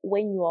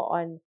 when you are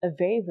on a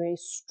very, very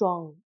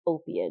strong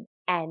opiate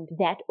and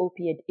that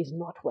opiate is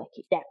not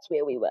working, that's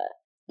where we were.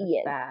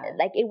 Yes,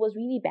 like it was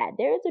really bad.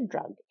 There is a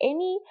drug.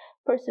 Any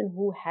person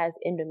who has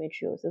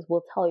endometriosis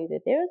will tell you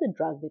that there is a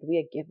drug that we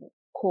are given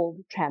called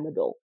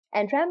tramadol.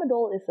 And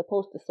tramadol is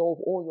supposed to solve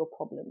all your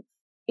problems.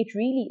 It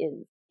really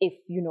is. If,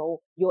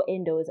 your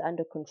endo is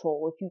under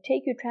control. If you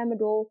take your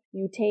tramadol,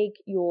 you take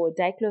your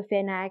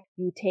diclofenac,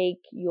 you take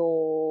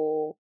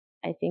your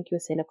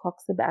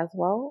celecoxib as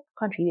well.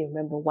 Can't really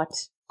remember what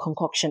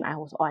concoction I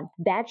was on.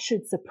 That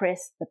should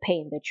suppress the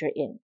pain that you're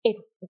in.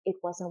 It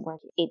wasn't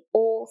working.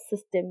 All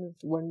systems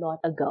were not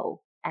a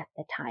go at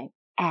the time.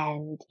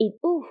 And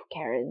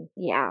Karen,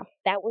 yeah,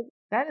 that is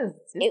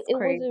crazy. It was a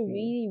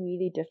really,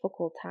 really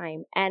difficult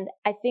time. And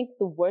I think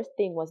the worst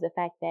thing was the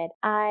fact that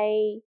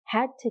I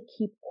had to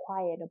keep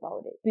quiet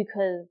about it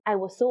because I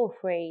was so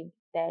afraid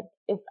that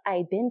if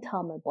I then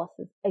tell my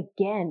bosses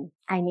again,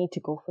 I need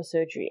to go for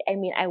surgery. I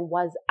mean, I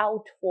was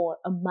out for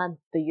a month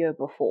the year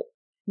before.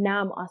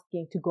 Now I'm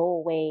asking to go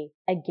away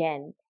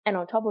again. And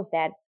on top of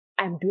that,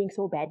 I'm doing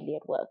so badly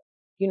at work.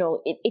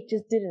 It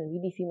just didn't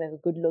really seem like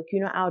a good look.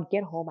 I would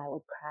get home, I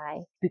would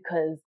cry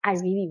because I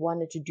really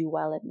wanted to do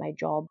well at my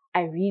job.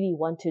 I really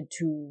wanted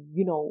to,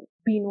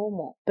 be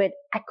normal, but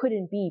I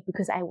couldn't be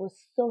because I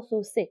was so,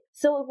 so sick.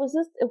 So it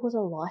was a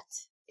lot.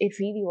 It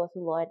really was a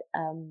lot.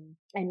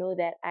 I know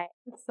that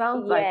it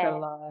sounds like a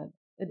lot.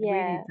 It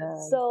really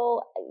does.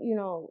 So,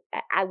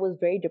 I was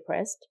very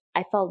depressed.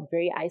 I felt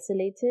very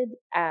isolated.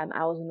 I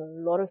was in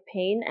a lot of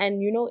pain. And,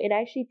 it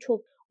actually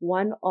took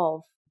one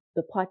of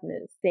the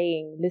partners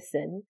saying,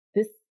 listen,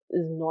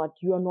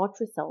 you are not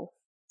yourself.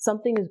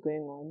 Something is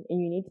going on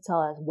and you need to tell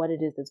us what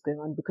it is that's going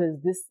on because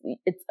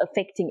it's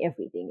affecting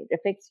everything. It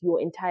affects your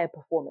entire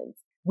performance.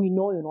 We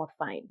know you're not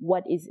fine.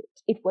 What is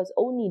it? It was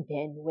only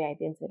then where I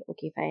then said,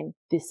 okay, fine,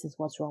 this is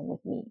what's wrong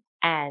with me.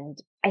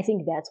 And I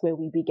think that's where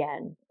we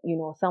began,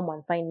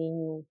 someone finding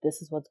you,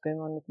 this is what's going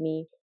on with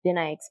me. Then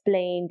I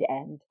explained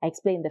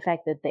the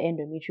fact that the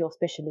endometrial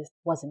specialist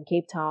was in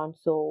Cape Town,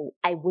 so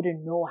I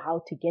wouldn't know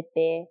how to get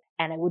there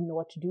and I wouldn't know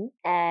what to do.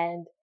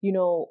 And,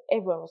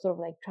 everyone was sort of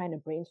like trying to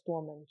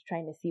brainstorm and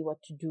trying to see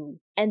what to do.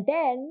 And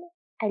then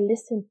I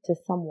listened to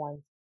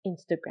someone's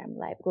Instagram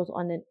live. It was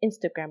on an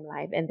Instagram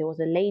live, and there was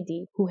a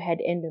lady who had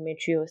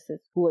endometriosis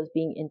who was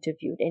being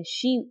interviewed, and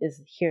she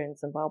is here in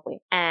Zimbabwe.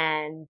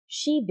 And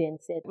she then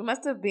said, "We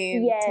must have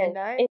been yes, 10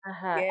 yes.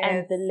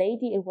 And the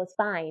lady, it was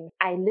fine.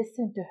 I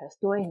listened to her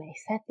story, and I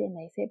sat there and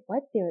I said,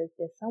 what? There's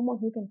someone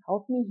who can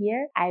help me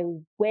here? I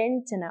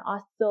went and I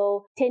asked.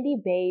 So Tendi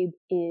Babe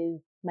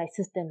is my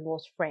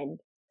sister-in-law's friend.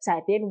 So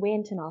I then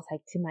went and I was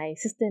like to my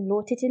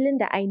sister-in-law, Titi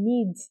Linda, I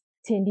need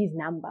Tendi's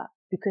number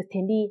because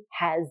Tendi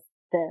has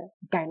the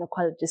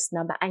gynecologist's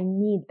number. I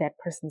need that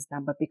person's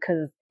number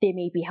because they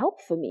may be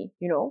help for me,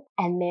 you know?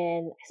 And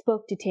then I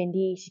spoke to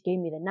Tendi. She gave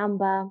me the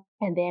number.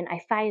 And then I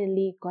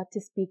finally got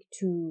to speak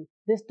to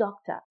this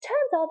doctor.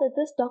 Turns out that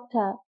this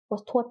doctor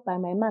was taught by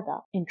my mother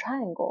in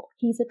Triangle.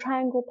 He's a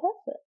Triangle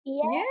person.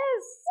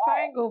 Yes,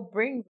 Triangle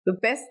brings the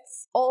best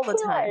all the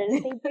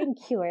time. They bring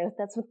cures.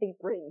 That's what they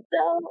bring.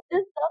 So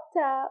this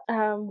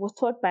doctor was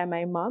taught by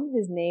my mom.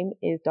 His name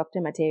is Dr.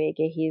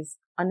 Mateweke. He's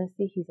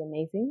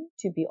amazing.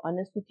 To be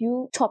honest with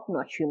you,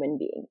 top-notch human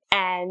being.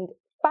 And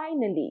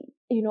finally,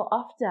 you know,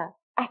 after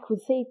I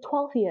could say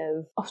 12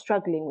 years of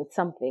struggling with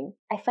something,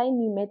 I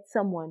finally met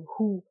someone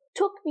who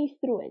took me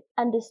through it,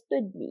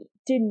 understood me,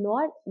 did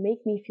not make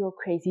me feel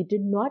crazy,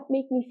 did not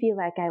make me feel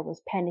like I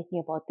was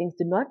panicking about things,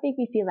 did not make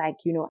me feel like,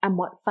 you know, I'm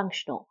not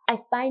functional. I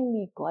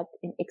finally got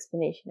an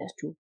explanation as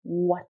to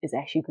what is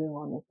actually going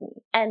on with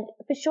me. And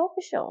for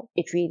sure,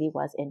 it really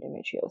was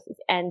endometriosis.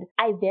 And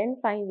I then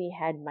finally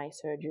had my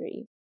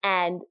surgery.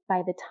 And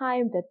by the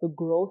time that the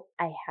growth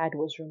I had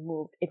was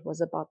removed, it was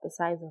about the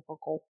size of a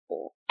golf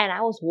ball. And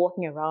I was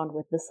walking around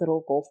with this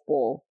little golf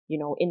ball, you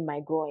know, in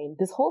my groin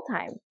this whole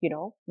time, you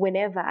know.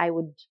 Whenever I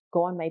would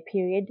go on my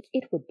period,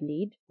 it would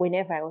bleed.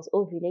 Whenever I was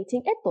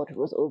ovulating, I thought it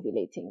was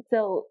ovulating.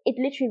 So it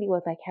literally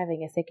was like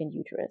having a second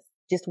uterus,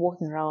 just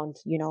walking around,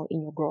 you know,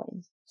 in your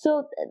groin.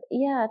 So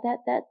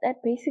that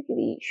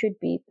basically should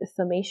be the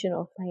summation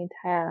of my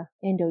entire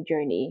endo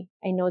journey.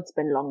 I know it's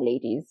been long,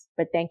 ladies,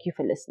 but thank you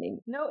for listening.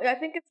 No, I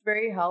think it's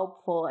very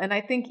helpful. And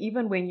I think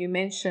even when you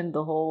mentioned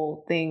the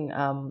whole thing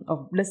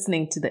of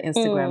listening to the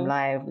Instagram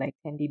live, like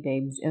Tendi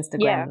Babe's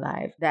Instagram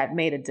live, that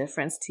made a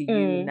difference to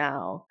you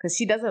now. Because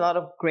she does a lot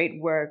of great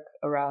work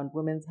around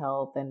women's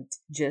health and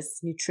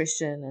just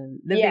nutrition and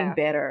living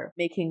better,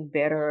 making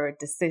better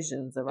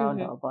decisions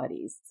around our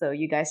bodies. So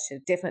you guys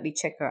should definitely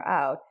check her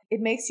out. It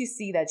makes you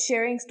see that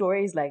sharing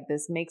stories like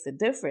this makes a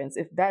difference.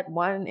 If that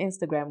one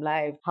Instagram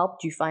live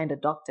helped you find a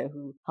doctor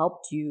who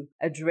helped you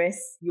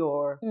address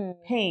your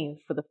pain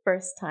for the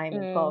first time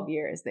in 12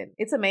 years, then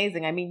it's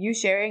amazing. I mean, you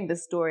sharing the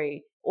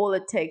story, all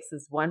it takes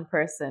is one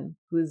person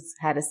who's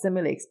had a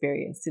similar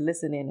experience to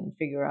listen in and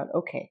figure out,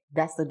 okay,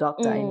 that's the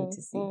doctor I need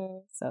to see.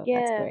 So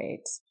that's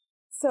great.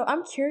 So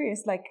I'm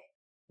curious, like,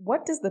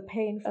 what does the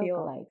pain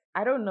feel like?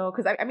 I don't know,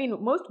 because I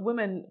mean, most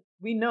women,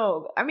 we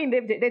know, I mean,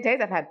 there are days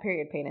I've had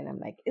period pain and I'm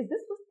like, is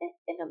this what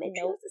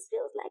endometriosis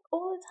feels like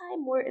all the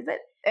time? Or is it?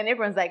 And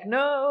everyone's like,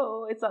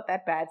 no, it's not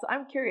that bad. So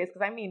I'm curious,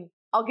 because I mean,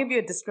 I'll give you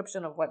a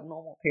description of what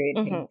normal period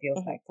pain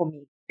feels like for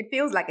me. It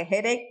feels like a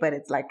headache, but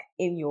it's like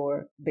in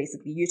your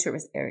basically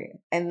uterus area.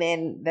 And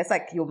then that's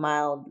like your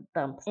mild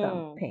thump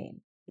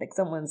pain. Like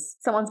someone's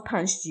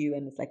punched you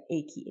and it's like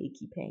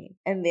achy pain.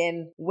 And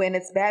then when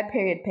it's bad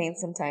period pain,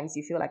 sometimes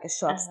you feel like a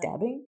sharp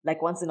stabbing.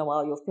 Like once in a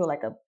while you'll feel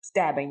like a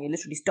stabbing. You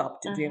literally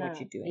stop to doing what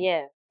you're doing.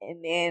 Yeah.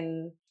 And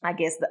then I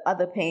guess the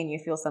other pain you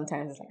feel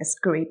sometimes is like a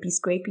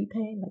scrapey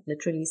pain. Like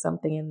literally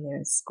something in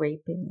there is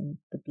scraping and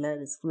the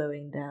blood is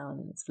flowing down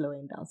and it's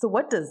flowing down. So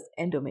what does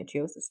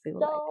endometriosis feel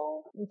like?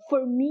 So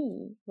for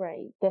me,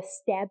 right, the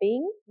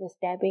stabbing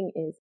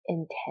is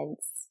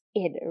intense.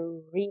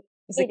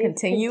 Is it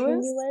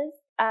continuous?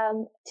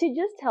 To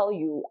just tell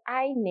you,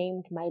 I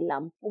named my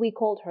lump. We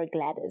called her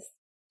Gladys.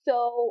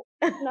 So,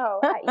 no,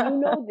 you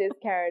know this,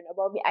 Karen,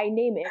 about me. I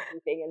name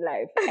everything in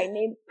life. I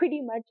name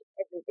pretty much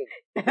everything.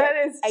 That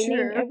is true.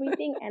 I named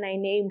everything and I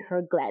named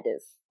her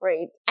Gladys,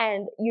 right?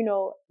 And, you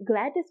know,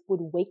 Gladys would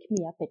wake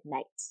me up at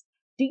night.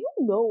 Do you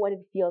know what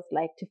it feels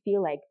like to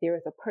feel like there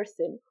is a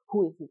person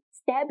who is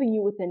stabbing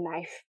you with a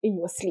knife in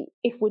your sleep?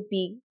 It would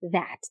be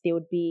that. There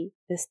would be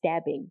the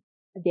stabbing.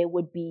 There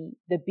would be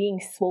the being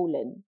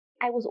swollen.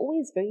 I was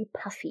always very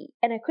puffy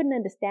and I couldn't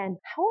understand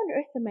how on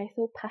earth am I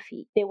so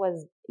puffy? There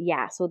was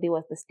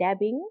the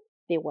stabbing,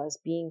 there was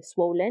being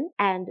swollen,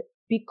 and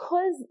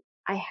because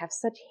I have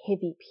such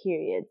heavy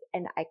periods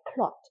and I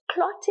clot.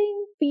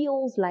 Clotting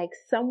feels like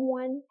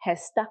someone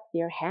has stuck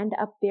their hand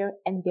up there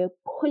and they're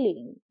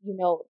pulling, you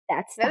know,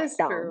 that stuff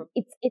down. True.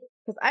 It's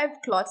because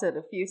I've clotted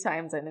a few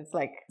times and it's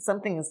like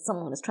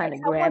someone is trying to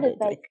grab it,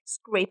 like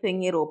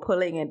scraping it or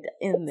pulling it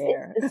in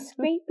there. It's the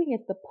scraping,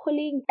 it's the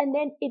pulling, and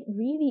then it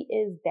really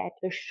is that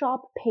the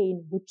sharp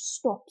pain which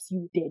stops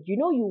you dead. You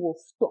know, you will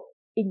stop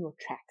in your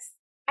tracks.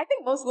 I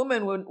think most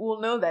women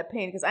will know that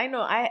pain because I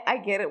know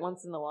I get it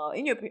once in a while.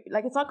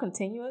 Like it's not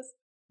continuous,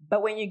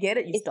 but when you get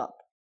it, you stop.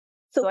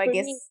 So I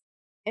guess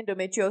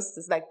endometriosis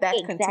is like that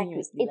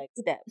continuously,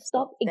 like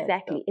stop.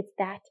 Exactly. It's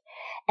that.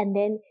 And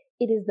then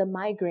it is the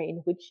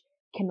migraine, which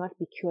cannot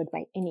be cured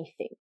by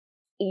anything.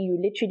 you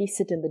literally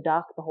sit in the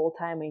dark the whole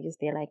time and just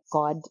they're like,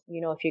 God,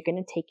 if you're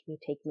gonna take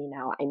me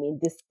now. I mean,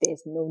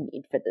 there's no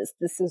need for this.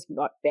 This is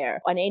not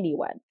fair on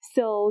anyone.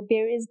 So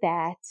there is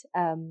that.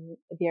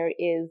 There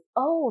is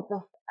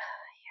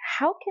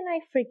how can I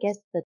forget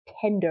the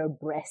tender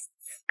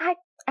breasts? I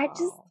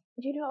just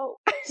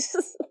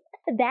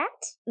that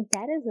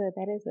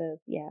is a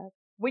yeah.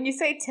 When you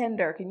say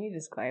tender, can you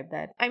describe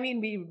that? I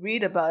mean, we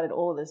read about it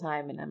all the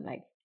time, and I'm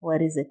like,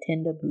 what is a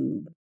tender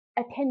boob?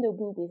 A tender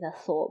boob is a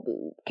sore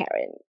boob,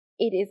 Karen.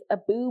 It is a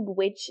boob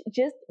which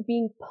just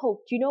being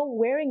poked,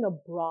 wearing a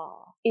bra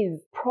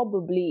is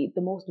probably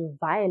the most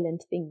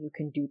violent thing you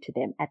can do to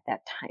them at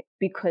that time,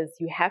 because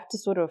you have to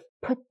sort of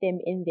put them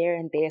in there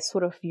and they're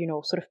sort of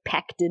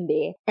packed in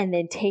there, and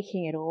then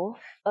taking it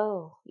off.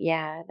 Oh,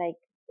 yeah, like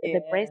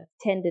the breast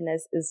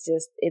tenderness is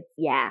just,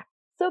 yeah.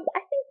 So I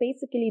think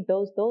basically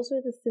those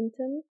are the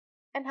symptoms.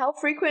 And how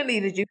frequently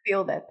did you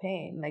feel that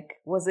pain?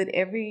 Like, was it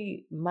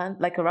every month,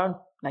 like around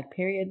like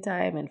period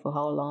time, and for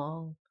how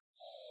long?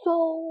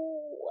 So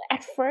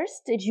at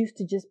first it used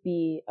to just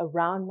be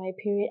around my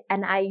period,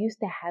 and I used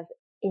to have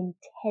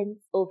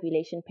intense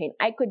ovulation pain.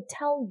 I could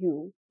tell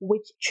you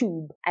which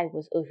tube I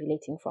was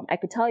ovulating from. I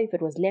could tell you if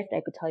it was left,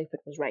 I could tell you if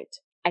it was right.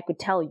 I could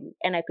tell you,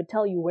 and I could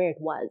tell you where it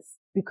was,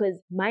 because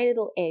my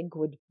little egg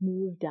would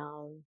move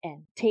down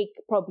and take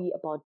probably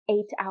about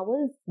 8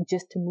 hours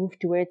just to move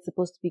to where it's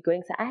supposed to be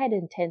going. So I had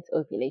intense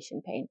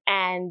ovulation pain,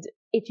 and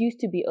it used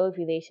to be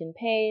ovulation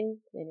pain,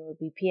 then it would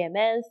be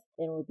PMS,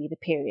 then it would be the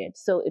period.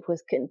 So it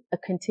was a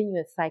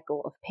continuous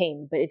cycle of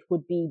pain, but it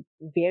would be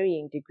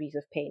varying degrees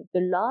of pain. The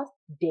last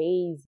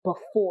days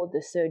before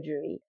the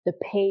surgery, the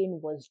pain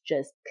was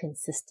just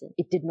consistent.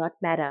 It did not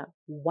matter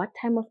what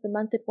time of the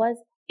month it was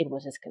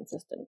just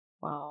consistent.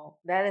 Wow,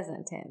 that is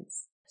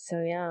intense.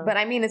 So yeah. But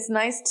I mean, it's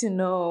nice to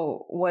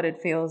know what it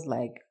feels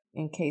like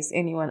in case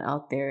anyone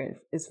out there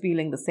is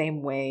feeling the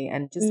same way,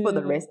 and just for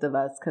the rest of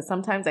us, because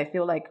sometimes I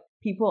feel like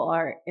people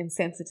are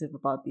insensitive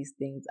about these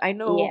things. I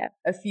know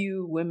a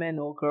few women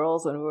or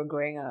girls when we were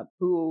growing up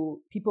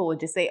who people would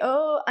just say,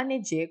 oh,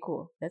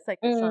 anejeko. That's like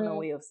the Shona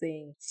way of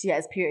saying she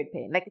has period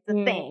pain. Like it's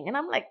a thing. And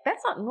I'm like,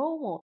 that's not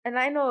normal. And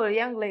I know a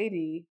young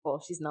lady, well,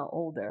 she's now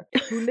older,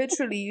 who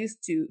literally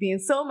used to be in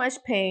so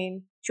much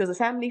pain. She was a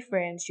family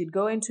friend. She'd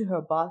go into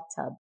her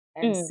bathtub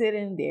and sit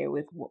in there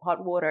with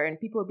hot water, and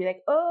people would be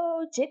like,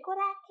 oh,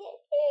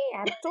 jekorake,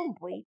 I'm so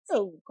wait.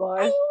 Oh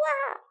gosh.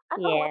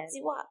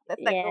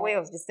 That's like the way I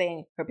was just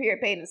saying her period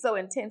pain is so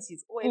intense,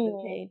 she's always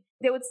in pain.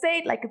 They would say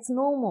it like it's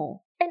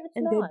normal.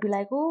 And they'd be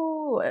like,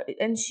 oh,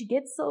 and she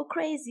gets so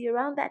crazy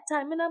around that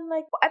time. And I'm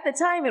like, at the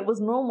time it was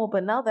normal,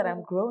 but now that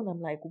I'm grown,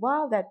 I'm like,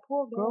 wow, that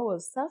poor girl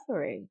was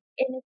suffering.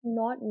 And it's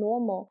not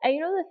normal. And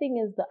the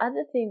thing is, the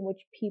other thing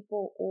which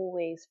people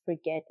always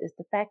forget is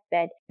the fact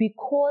that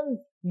because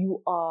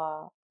you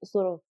are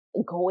sort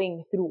of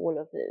going through all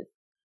of this,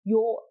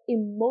 your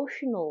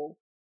emotional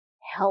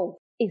health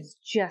is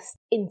just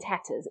in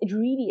tatters. It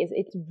really is.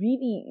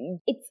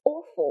 It's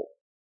awful,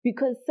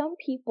 because some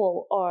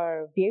people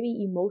are very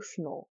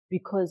emotional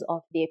because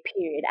of their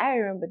period. I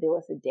remember there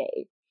was a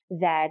day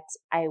that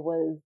I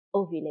was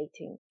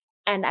ovulating,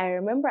 and I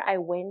remember I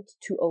went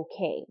to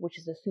OK, which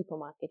is a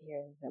supermarket here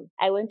in Zim.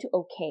 I went to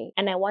OK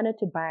and I wanted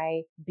to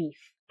buy beef.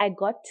 I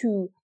got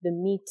to the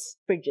meat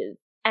fridges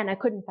and I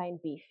couldn't find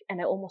beef,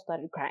 and I almost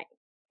started crying.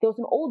 There was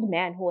an old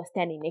man who was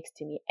standing next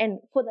to me, and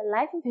for the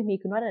life of him, he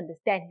could not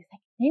understand. He's like,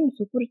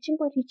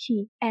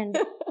 and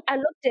I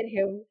looked at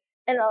him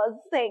and I was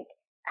like,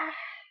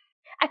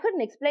 I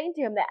couldn't explain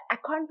to him that I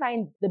can't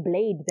find the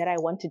blade that I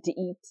wanted to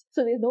eat.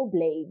 So there's no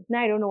blade.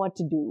 Now I don't know what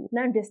to do.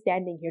 Now I'm just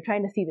standing here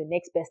trying to see the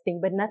next best thing,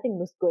 but nothing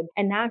looks good.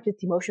 And now I'm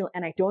just emotional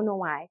and I don't know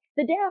why.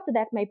 The day after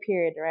that, my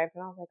period arrived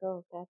and I was like,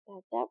 oh,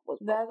 that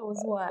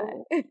was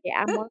why. Yeah,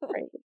 I'm more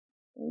crazy.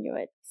 Knew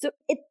it. So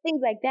it's things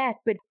like that,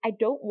 but I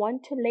don't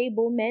want to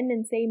label men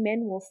and say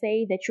men will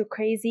say that you're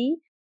crazy,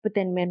 but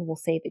then men will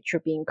say that you're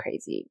being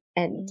crazy.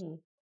 And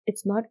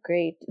it's not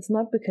great. It's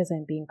not because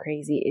I'm being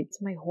crazy.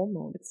 It's my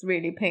hormones. It's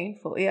really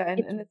painful. Yeah, and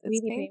it's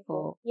really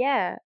painful.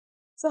 Yeah.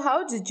 So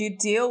how did you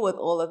deal with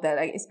all of that,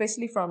 like,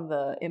 especially from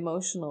the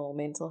emotional,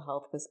 mental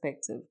health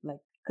perspective? Like,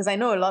 because I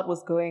know a lot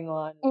was going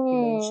on,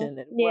 you mentioned,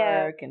 at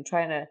work, and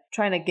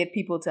trying to get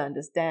people to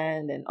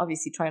understand, and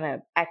obviously trying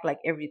to act like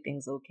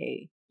everything's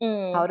okay.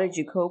 How did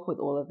you cope with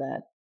all of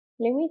that?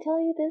 Let me tell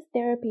you, this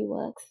therapy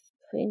works.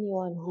 For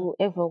anyone who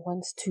ever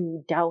wants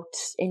to doubt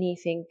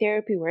anything,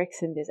 therapy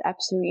works, and there's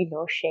absolutely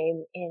no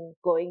shame in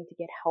going to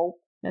get help.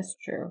 That's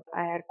true.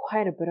 I had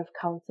quite a bit of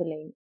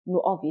counseling.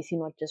 No, obviously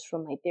not just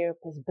from my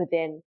therapist, but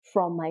then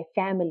from my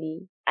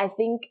family. I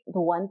think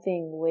the one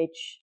thing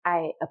which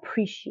I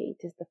appreciate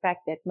is the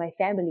fact that my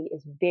family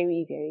is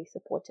very, very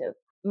supportive.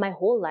 My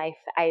whole life,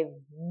 I've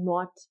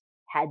not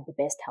had the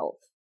best health.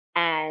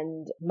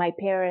 And my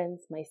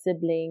parents, my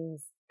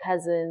siblings,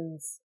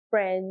 cousins,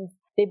 friends,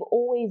 they've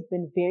always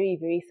been very,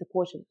 very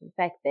supportive of the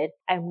fact that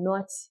I'm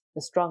not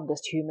the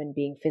strongest human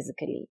being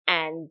physically.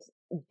 And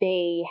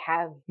they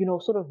have,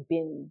 sort of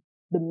been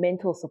the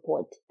mental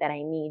support that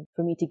I need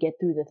for me to get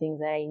through the things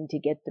that I need to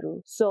get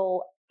through.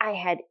 So I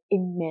had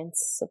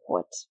immense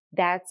support.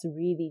 That's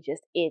really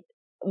just it.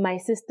 My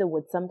sister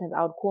would sometimes,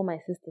 I would call my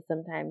sister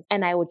sometimes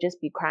and I would just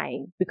be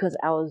crying because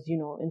I was,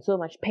 in so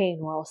much pain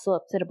or I was so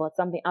upset about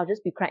something. I'll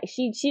just be crying.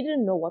 She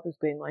didn't know what was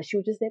going on. She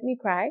would just let me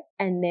cry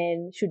and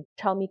then she'd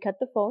tell me, cut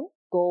the phone,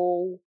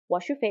 go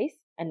wash your face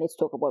and let's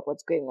talk about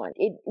what's going on.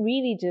 It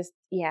really just,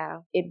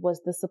 it was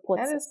the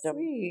support That is system.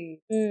 sweet.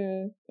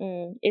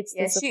 It's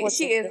the support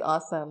she system. is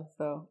awesome.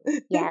 So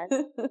Yes,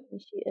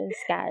 she is,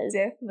 guys.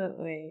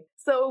 Definitely.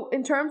 So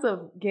in terms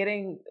of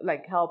getting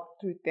like help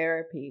through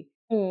therapy,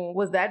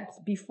 was that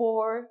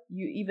before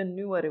you even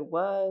knew what it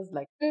was?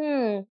 Like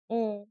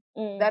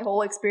that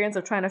whole experience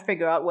of trying to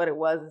figure out what it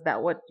was, is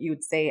that what you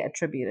would say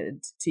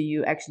attributed to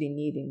you actually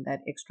needing that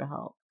extra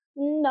help?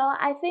 No,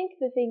 I think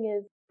the thing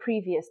is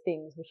previous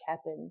things which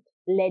happened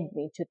led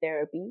me to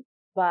therapy,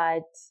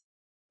 but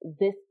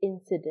this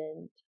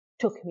incident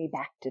took me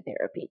back to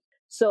therapy.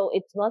 So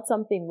it's not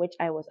something which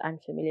I was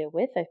unfamiliar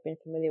with. I've been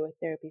familiar with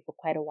therapy for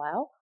quite a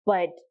while,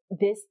 but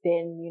this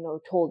then,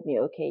 told me,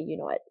 okay, you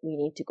know what, we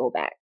need to go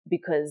back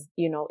because,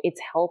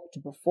 it's helped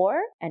before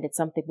and it's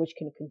something which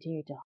can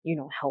continue to,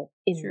 help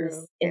in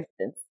this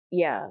instance.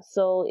 Yeah.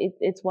 So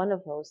it's one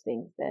of those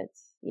things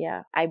that's,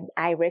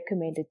 I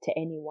recommend it to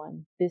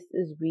anyone. This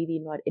is really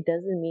not, it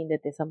doesn't mean that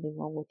there's something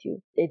wrong with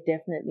you. It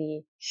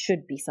definitely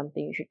should be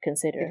something you should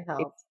consider.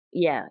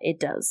 Yeah, it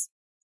does.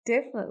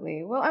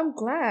 Definitely. Well, I'm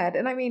glad.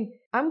 And I mean,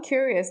 I'm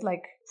curious,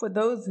 like for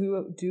those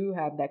who do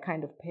have that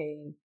kind of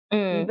pain,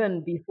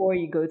 even before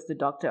you go to the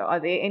doctor, are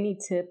there any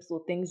tips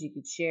or things you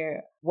could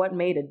share? What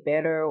made it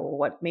better or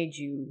what made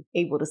you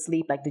able to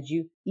sleep? Like, did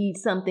you eat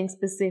something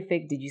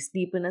specific? Did you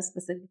sleep in a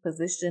specific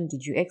position?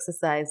 Did you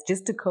exercise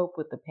just to cope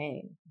with the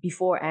pain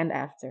before and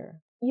after?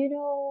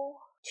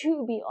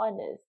 To be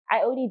honest,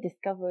 I only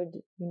discovered,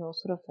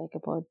 sort of like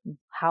about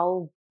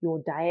how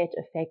your diet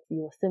affects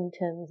your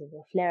symptoms and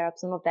your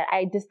flare-ups and all of that.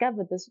 I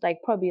discovered this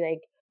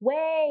probably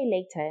way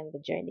later in the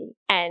journey.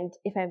 And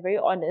if I'm very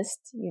honest,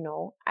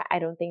 I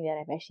don't think that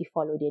I've actually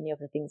followed any of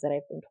the things that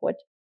I've been taught.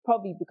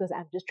 Probably because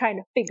I'm just trying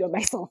to figure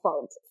myself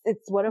out.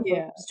 It's one of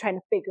those just trying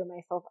to figure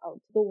myself out.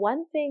 The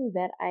one thing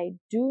that I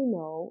do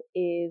know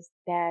is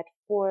that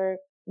for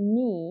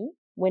me,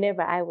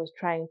 whenever I was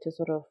trying to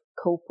sort of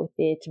cope with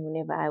it,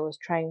 whenever I was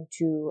trying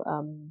to,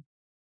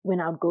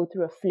 when I would go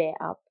through a flare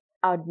up,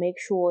 I would make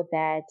sure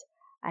that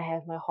I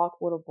have my hot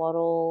water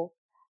bottle.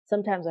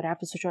 Sometimes I'd have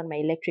to switch on my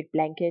electric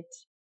blanket.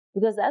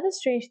 Because the other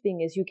strange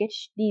thing is you get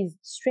these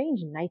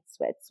strange night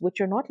sweats,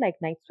 which are not like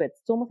night sweats.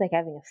 It's almost like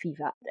having a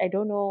fever. I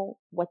don't know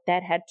what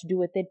that had to do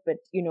with it, but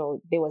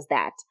there was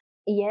that.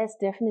 Yes,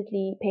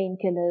 definitely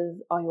painkillers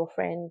are your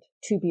friend,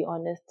 to be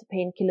honest.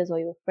 Painkillers are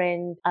your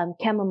friend.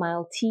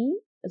 Chamomile tea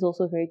is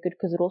also very good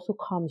because it also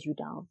calms you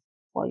down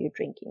while you're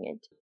drinking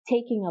it.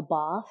 Taking a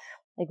bath,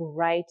 like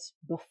right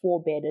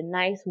before bed, a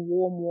nice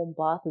warm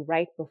bath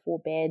right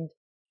before bed,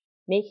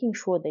 making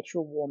sure that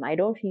you're warm. I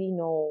don't really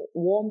know,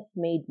 warmth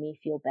made me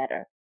feel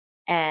better.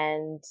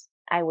 And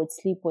I would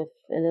sleep with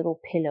a little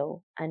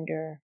pillow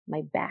under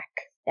my back.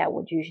 That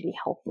would usually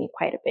help me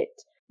quite a bit.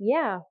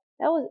 Yeah,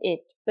 that was it.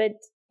 But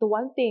the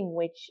one thing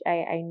which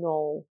I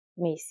know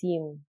may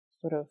seem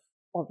sort of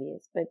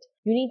obvious, but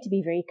you need to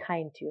be very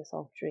kind to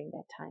yourself during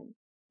that time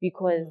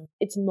because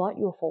it's not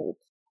your fault.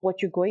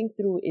 What you're going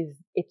through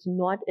it's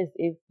not as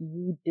if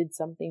you did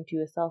something to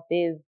yourself.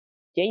 They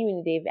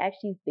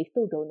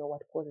still don't know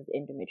what causes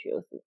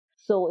endometriosis.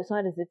 So it's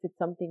not as if it's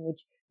something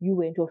which you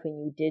went off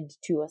and you did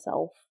to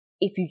yourself.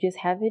 If you just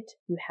have it,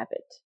 you have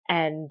it.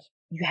 And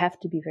you have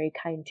to be very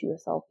kind to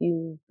yourself.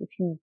 If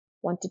you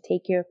want to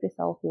take care of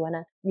yourself, you want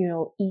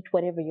to, eat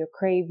whatever you're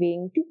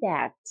craving, do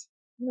that.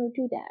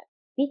 Do that.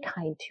 Be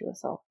kind to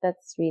yourself.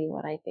 That's really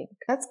what I think.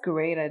 That's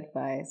great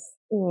advice.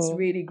 It's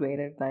really great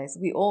advice.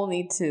 We all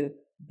need to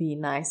be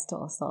nice to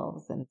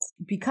ourselves and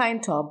be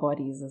kind to our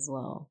bodies as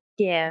well.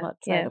 Not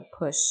try to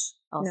push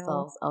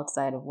ourselves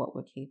outside of what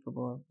we're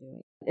capable of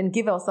doing. And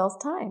give ourselves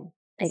time.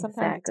 Exactly.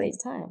 Sometimes it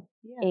takes time.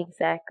 Yeah.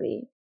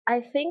 Exactly. I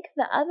think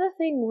the other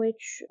thing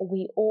which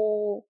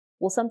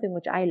something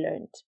which I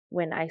learned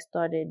when I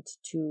started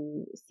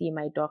to see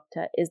my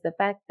doctor is the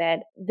fact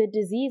that the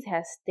disease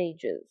has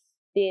stages.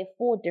 There are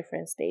 4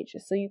 different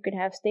stages. So you can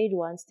have stage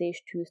 1,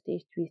 stage 2,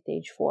 stage 3,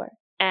 stage 4.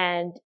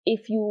 And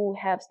if you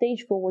have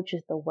stage 4, which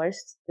is the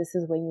worst, this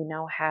is when you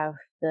now have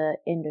the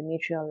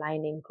endometrial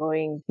lining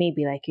growing,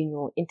 maybe like in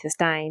your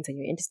intestines, and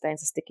your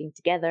intestines are sticking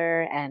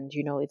together, and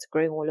it's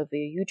growing all over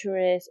your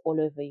uterus,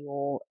 all over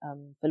your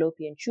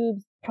fallopian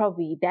tubes.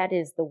 Probably that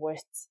is the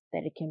worst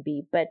that it can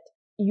be. But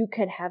you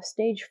could have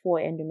stage 4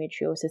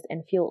 endometriosis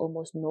and feel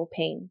almost no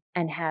pain,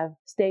 and have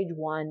stage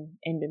 1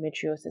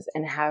 endometriosis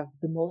and have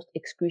the most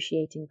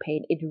excruciating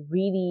pain. It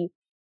really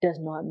does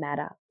not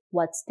matter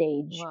what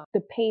stage. Wow.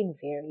 The pain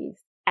varies.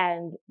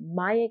 And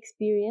my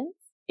experience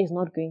is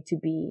not going to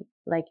be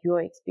like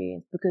your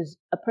experience, because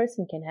a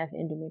person can have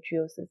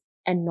endometriosis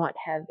and not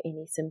have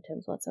any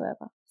symptoms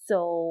whatsoever.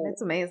 So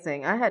that's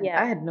amazing. I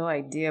had no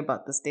idea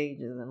about the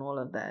stages and all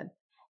of that.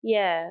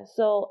 Yeah,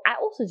 so I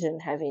also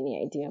didn't have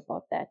any idea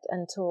about that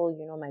until,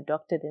 my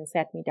doctor then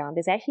sat me down.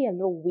 There's actually a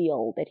little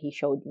wheel that he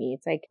showed me.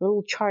 It's like a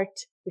little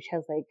chart which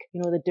has like,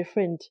 the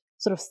different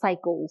sort of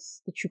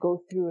cycles that you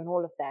go through and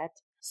all of that.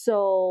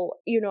 So,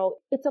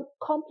 it's a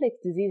complex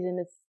disease and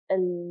it's a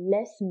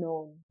less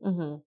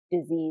known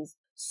disease.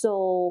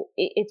 So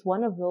it's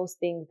one of those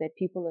things that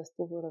people are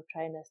still sort of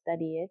trying to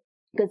study it,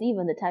 because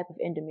even the type of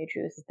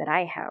endometriosis that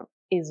I have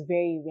is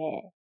very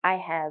rare. I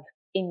have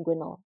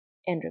inguinal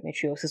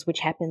endometriosis, which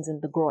happens in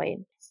the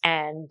groin.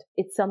 And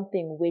it's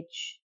something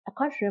which I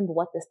can't remember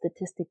what the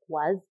statistic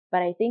was,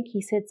 but I think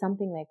he said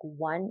something like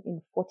 1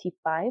 in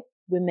 45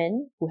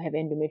 women who have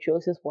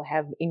endometriosis will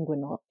have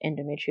inguinal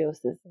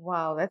endometriosis.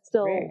 Wow, that's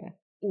so rare.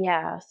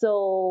 Yeah,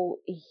 so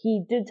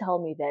he did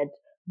tell me that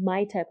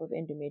my type of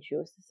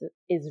endometriosis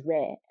is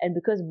rare, and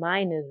because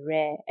mine is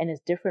rare and is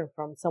different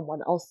from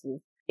someone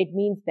else's, it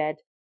means that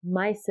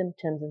my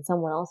symptoms and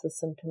someone else's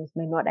symptoms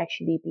may not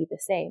actually be the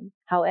same.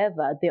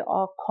 However, there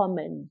are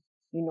common,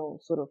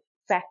 sort of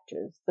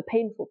factors. The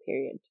painful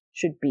period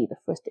should be the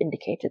first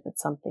indicator that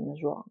something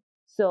is wrong.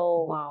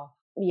 So, wow.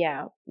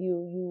 Yeah,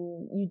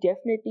 you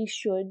definitely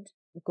should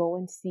go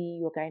and see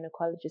your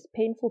gynecologist.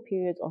 Painful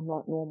periods are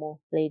not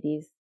normal,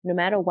 ladies. No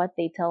matter what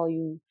they tell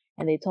you,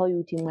 and they tell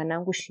you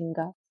 "Timwanangu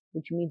shinga,"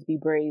 which means be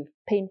brave.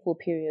 Painful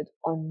periods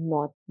are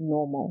not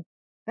normal.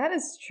 That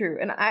is true.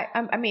 And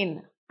I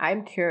mean,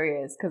 I'm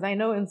curious because I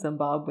know in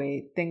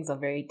Zimbabwe things are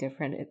very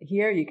different.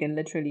 Here you can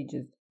literally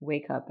just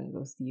wake up and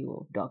go see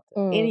your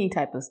doctor, any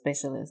type of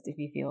specialist if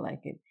you feel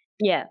like it.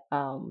 Yeah.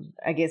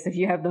 I guess if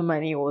you have the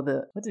money or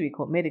the, what do we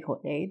call,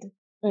 medical aid?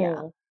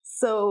 Yeah.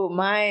 So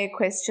my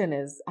question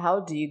is, how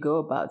do you go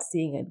about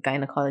seeing a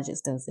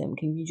gynecologist in Zim?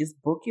 Can you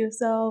just book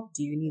yourself?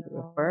 Do you need a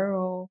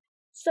referral?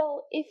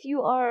 So if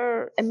you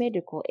are a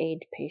medical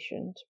aid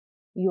patient,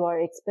 you are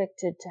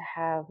expected to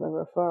have a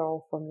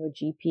referral from your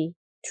GP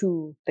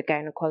to the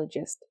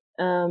gynecologist.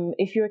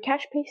 If you're a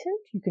cash patient,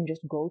 you can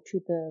just go to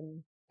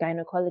the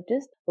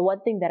gynecologist. The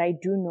one thing that I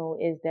do know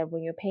is that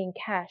when you're paying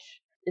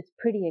cash, it's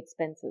pretty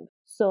expensive.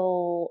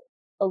 So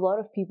a lot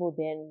of people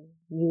then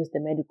use the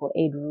medical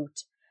aid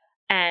route.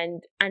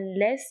 And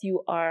unless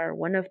you are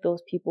one of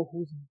those people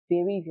who's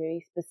very,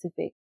 very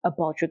specific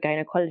about your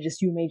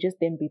gynecologist, you may just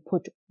then be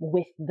put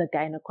with the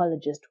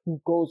gynecologist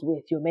who goes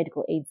with your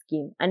medical aid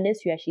scheme.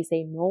 Unless you actually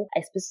say, no,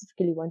 I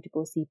specifically want to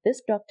go see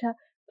this doctor,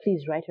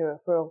 please write a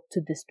referral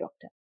to this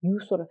doctor. You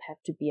sort of have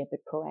to be a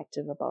bit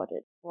proactive about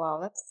it. Wow,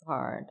 that's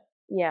hard.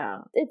 Yeah,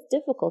 it's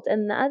difficult.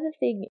 And the other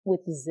thing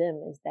with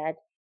Zim is that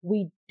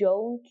we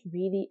don't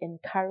really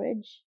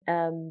encourage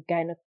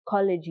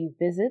gynecology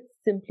visits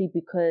simply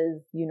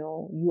because,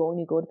 you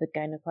only go to the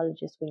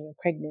gynecologist when you're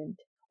pregnant,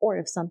 or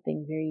if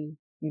something very,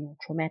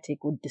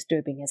 traumatic or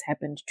disturbing has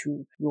happened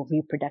to your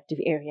reproductive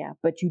area,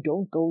 but you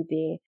don't go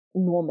there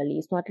normally.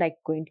 It's not like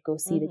going to go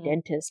see the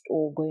dentist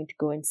or going to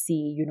go and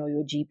see,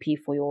 your GP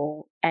for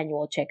your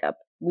annual checkup.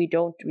 We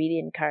don't really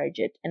encourage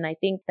it. And I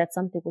think that's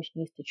something which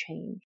needs to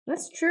change.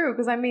 That's true.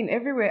 Because I mean,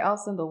 everywhere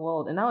else in the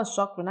world, and I was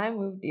shocked when I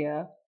moved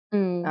here.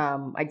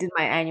 I did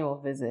my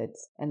annual visit,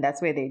 and that's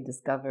where they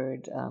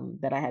discovered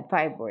that I had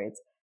fibroids.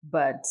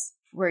 But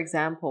for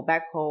example,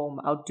 back home,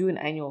 I'll do an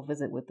annual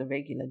visit with the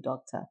regular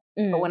doctor.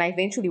 But when I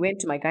eventually went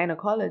to my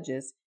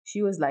gynecologist,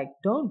 she was like,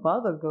 "Don't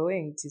bother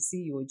going to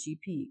see your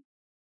GP.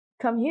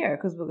 Come here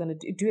because we're going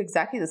to do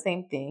exactly the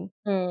same thing,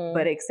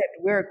 but except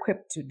we're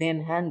equipped to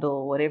then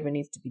handle whatever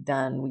needs to be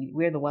done.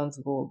 We're the ones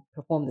who will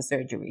perform the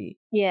surgery.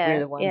 We're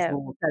the ones who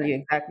will tell you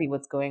exactly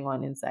what's going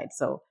on inside."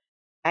 So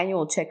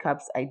annual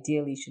checkups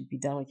ideally should be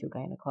done with your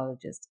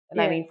gynecologist. And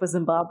I mean, for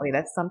Zimbabwe,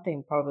 that's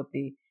something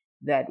probably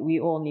that we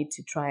all need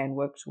to try and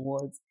work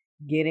towards,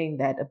 getting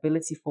that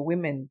ability for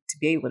women to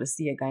be able to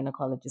see a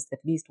gynecologist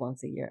at least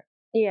once a year.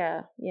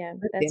 Yeah,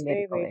 that's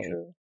very, medical very aid.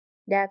 true.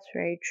 That's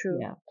very true.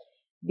 Yeah.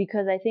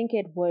 Because I think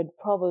it would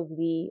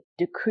probably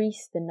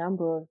decrease the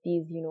number of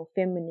these,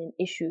 feminine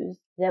issues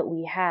that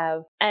we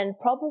have, and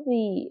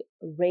probably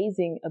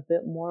raising a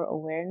bit more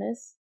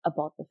awareness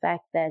about the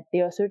fact that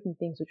there are certain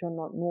things which are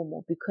not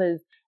normal.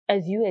 Because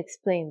as you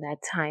explained that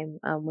time,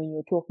 when you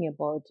were talking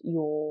about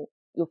your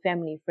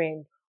family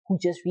friend who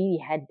just really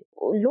had,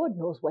 Lord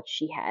knows what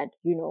she had,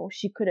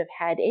 she could have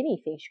had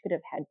anything. She could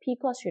have had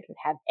PCOS, she could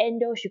have had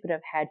endo, she could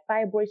have had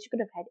fibroids, she could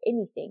have had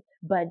anything.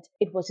 But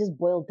it was just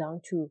boiled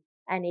down to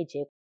an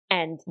AJ,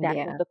 and that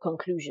was the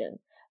conclusion.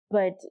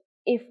 But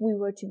if we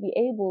were to be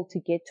able to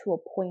get to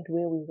a point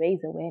where we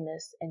raise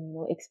awareness and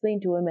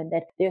explain to women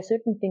that there are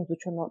certain things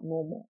which are not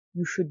normal,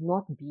 you should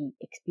not be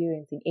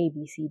experiencing A,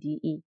 B, C, D,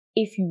 E.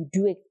 If you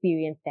do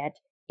experience that,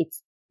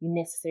 it's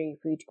necessary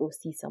for you to go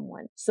see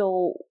someone.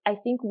 So I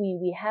think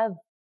we have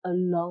a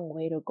long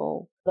way to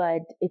go,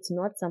 but it's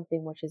not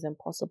something which is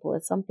impossible.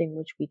 It's something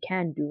which we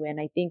can do, and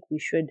I think we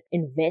should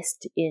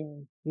invest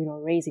in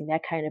raising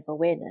that kind of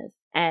awareness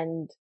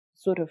and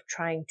sort of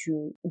trying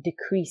to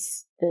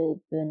decrease the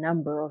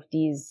number of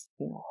these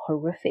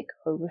horrific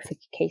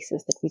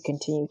cases that we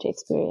continue to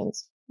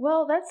experience.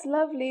 Well, that's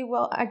lovely.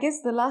 Well, I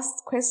guess the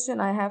last question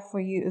I have for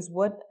you is,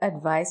 what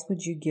advice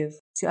would you give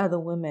to other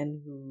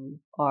women who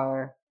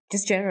are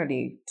just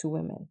generally to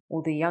women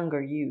or the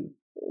younger you?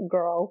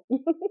 Girl.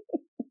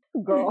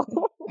 Girl.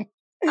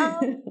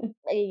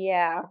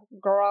 Yeah,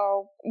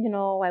 girl,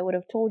 I would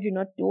have told you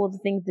not to do all the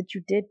things that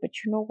you did, but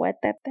you know what?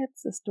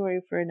 That's a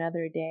story for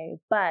another day.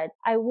 But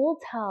I will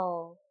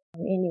tell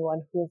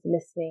anyone who is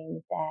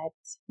listening that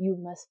you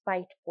must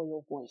fight for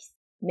your voice.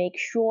 Make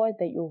sure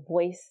that your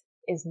voice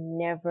is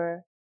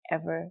never,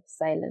 ever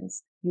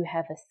silenced. You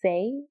have a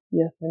say,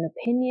 you have an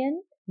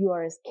opinion, you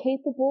are as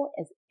capable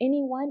as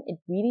anyone. It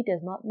really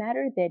does not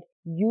matter that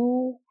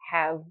you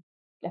have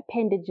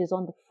appendages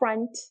on the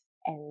front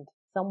and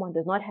someone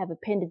does not have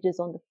appendages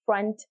on the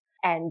front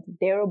and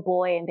they're a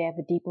boy and they have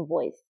a deeper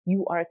voice.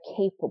 You are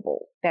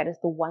capable. That is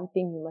the one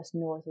thing you must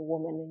know as a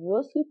woman. And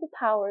your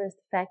superpower is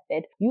the fact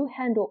that you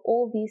handle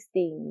all these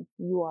things.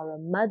 You are a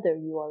mother,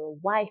 you are a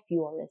wife,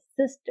 you are a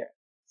sister,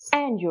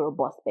 and you're a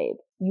boss babe.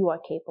 You are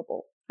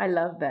capable. I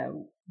love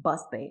them.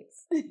 Boss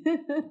babes.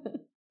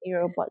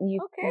 You're a boss.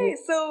 Okay,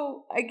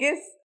 so I guess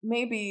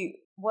maybe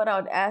what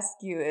I would ask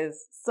you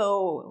is,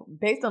 so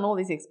based on all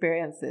these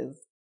experiences,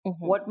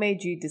 what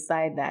made you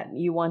decide that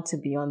you want to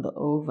be on the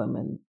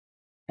Ovum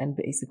and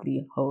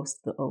basically host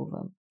the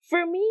Ovum?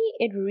 For me,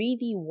 it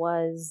really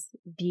was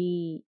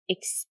the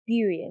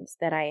experience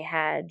that I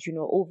had,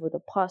 over the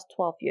past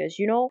 12 years.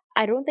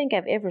 I don't think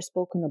I've ever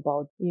spoken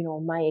about,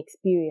 my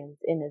experience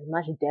in as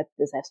much depth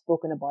as I've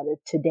spoken about it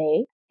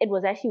today. It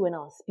was actually when I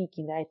was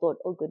speaking that I thought,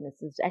 oh goodness,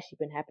 it's actually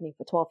been happening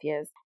for 12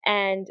 years.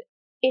 And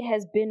it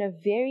has been a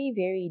very,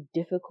 very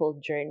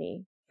difficult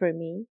journey for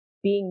me.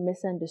 Being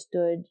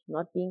misunderstood,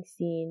 not being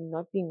seen,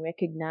 not being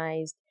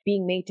recognized,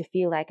 being made to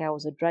feel like I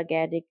was a drug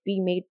addict,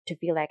 being made to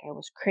feel like I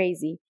was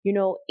crazy.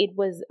 It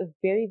was a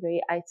very,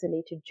 very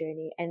isolated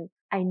journey. And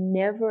I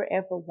never,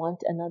 ever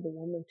want another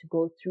woman to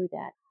go through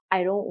that.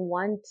 I don't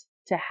want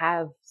to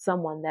have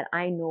someone that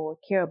I know or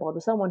care about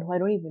or someone who I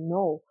don't even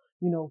know,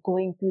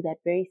 going through that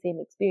very same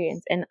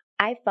experience. And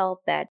I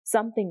felt that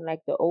something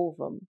like the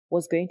Ovum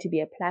was going to be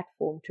a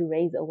platform to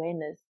raise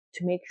awareness,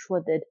 to make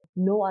sure that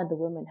no other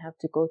women have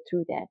to go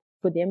through that,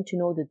 for them to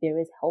know that there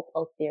is help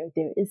out there.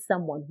 There is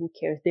someone who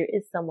cares. There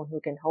is someone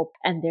who can help,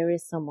 and there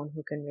is someone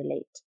who can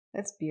relate.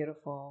 That's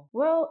beautiful.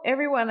 Well,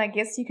 everyone, I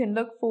guess you can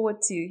look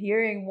forward to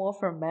hearing more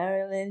from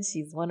Marilyn.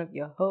 She's one of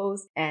your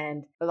hosts,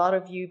 and a lot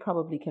of you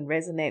probably can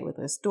resonate with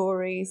her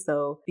story.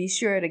 So be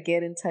sure to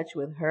get in touch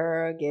with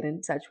her, get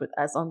in touch with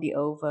us on the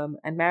Ovum.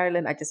 And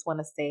Marilyn, I just want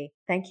to say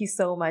thank you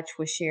so much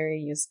for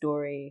sharing your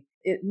story.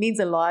 It means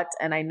a lot,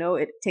 and I know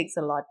it takes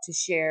a lot to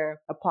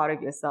share a part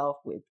of yourself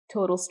with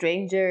total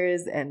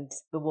strangers and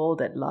the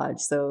world at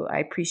large. So I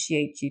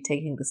appreciate you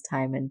taking this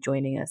time and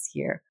joining us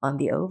here on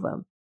the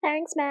Ovum.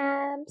 Thanks,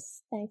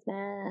 ma'ams. Thanks,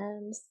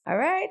 ma'ams. All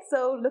right.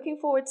 So looking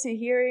forward to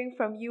hearing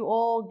from you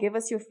all. Give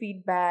us your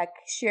feedback.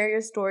 Share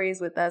your stories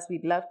with us.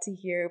 We'd love to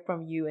hear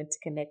from you and to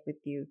connect with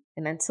you.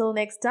 And until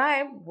next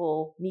time,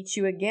 we'll meet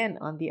you again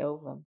on the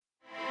Ovum.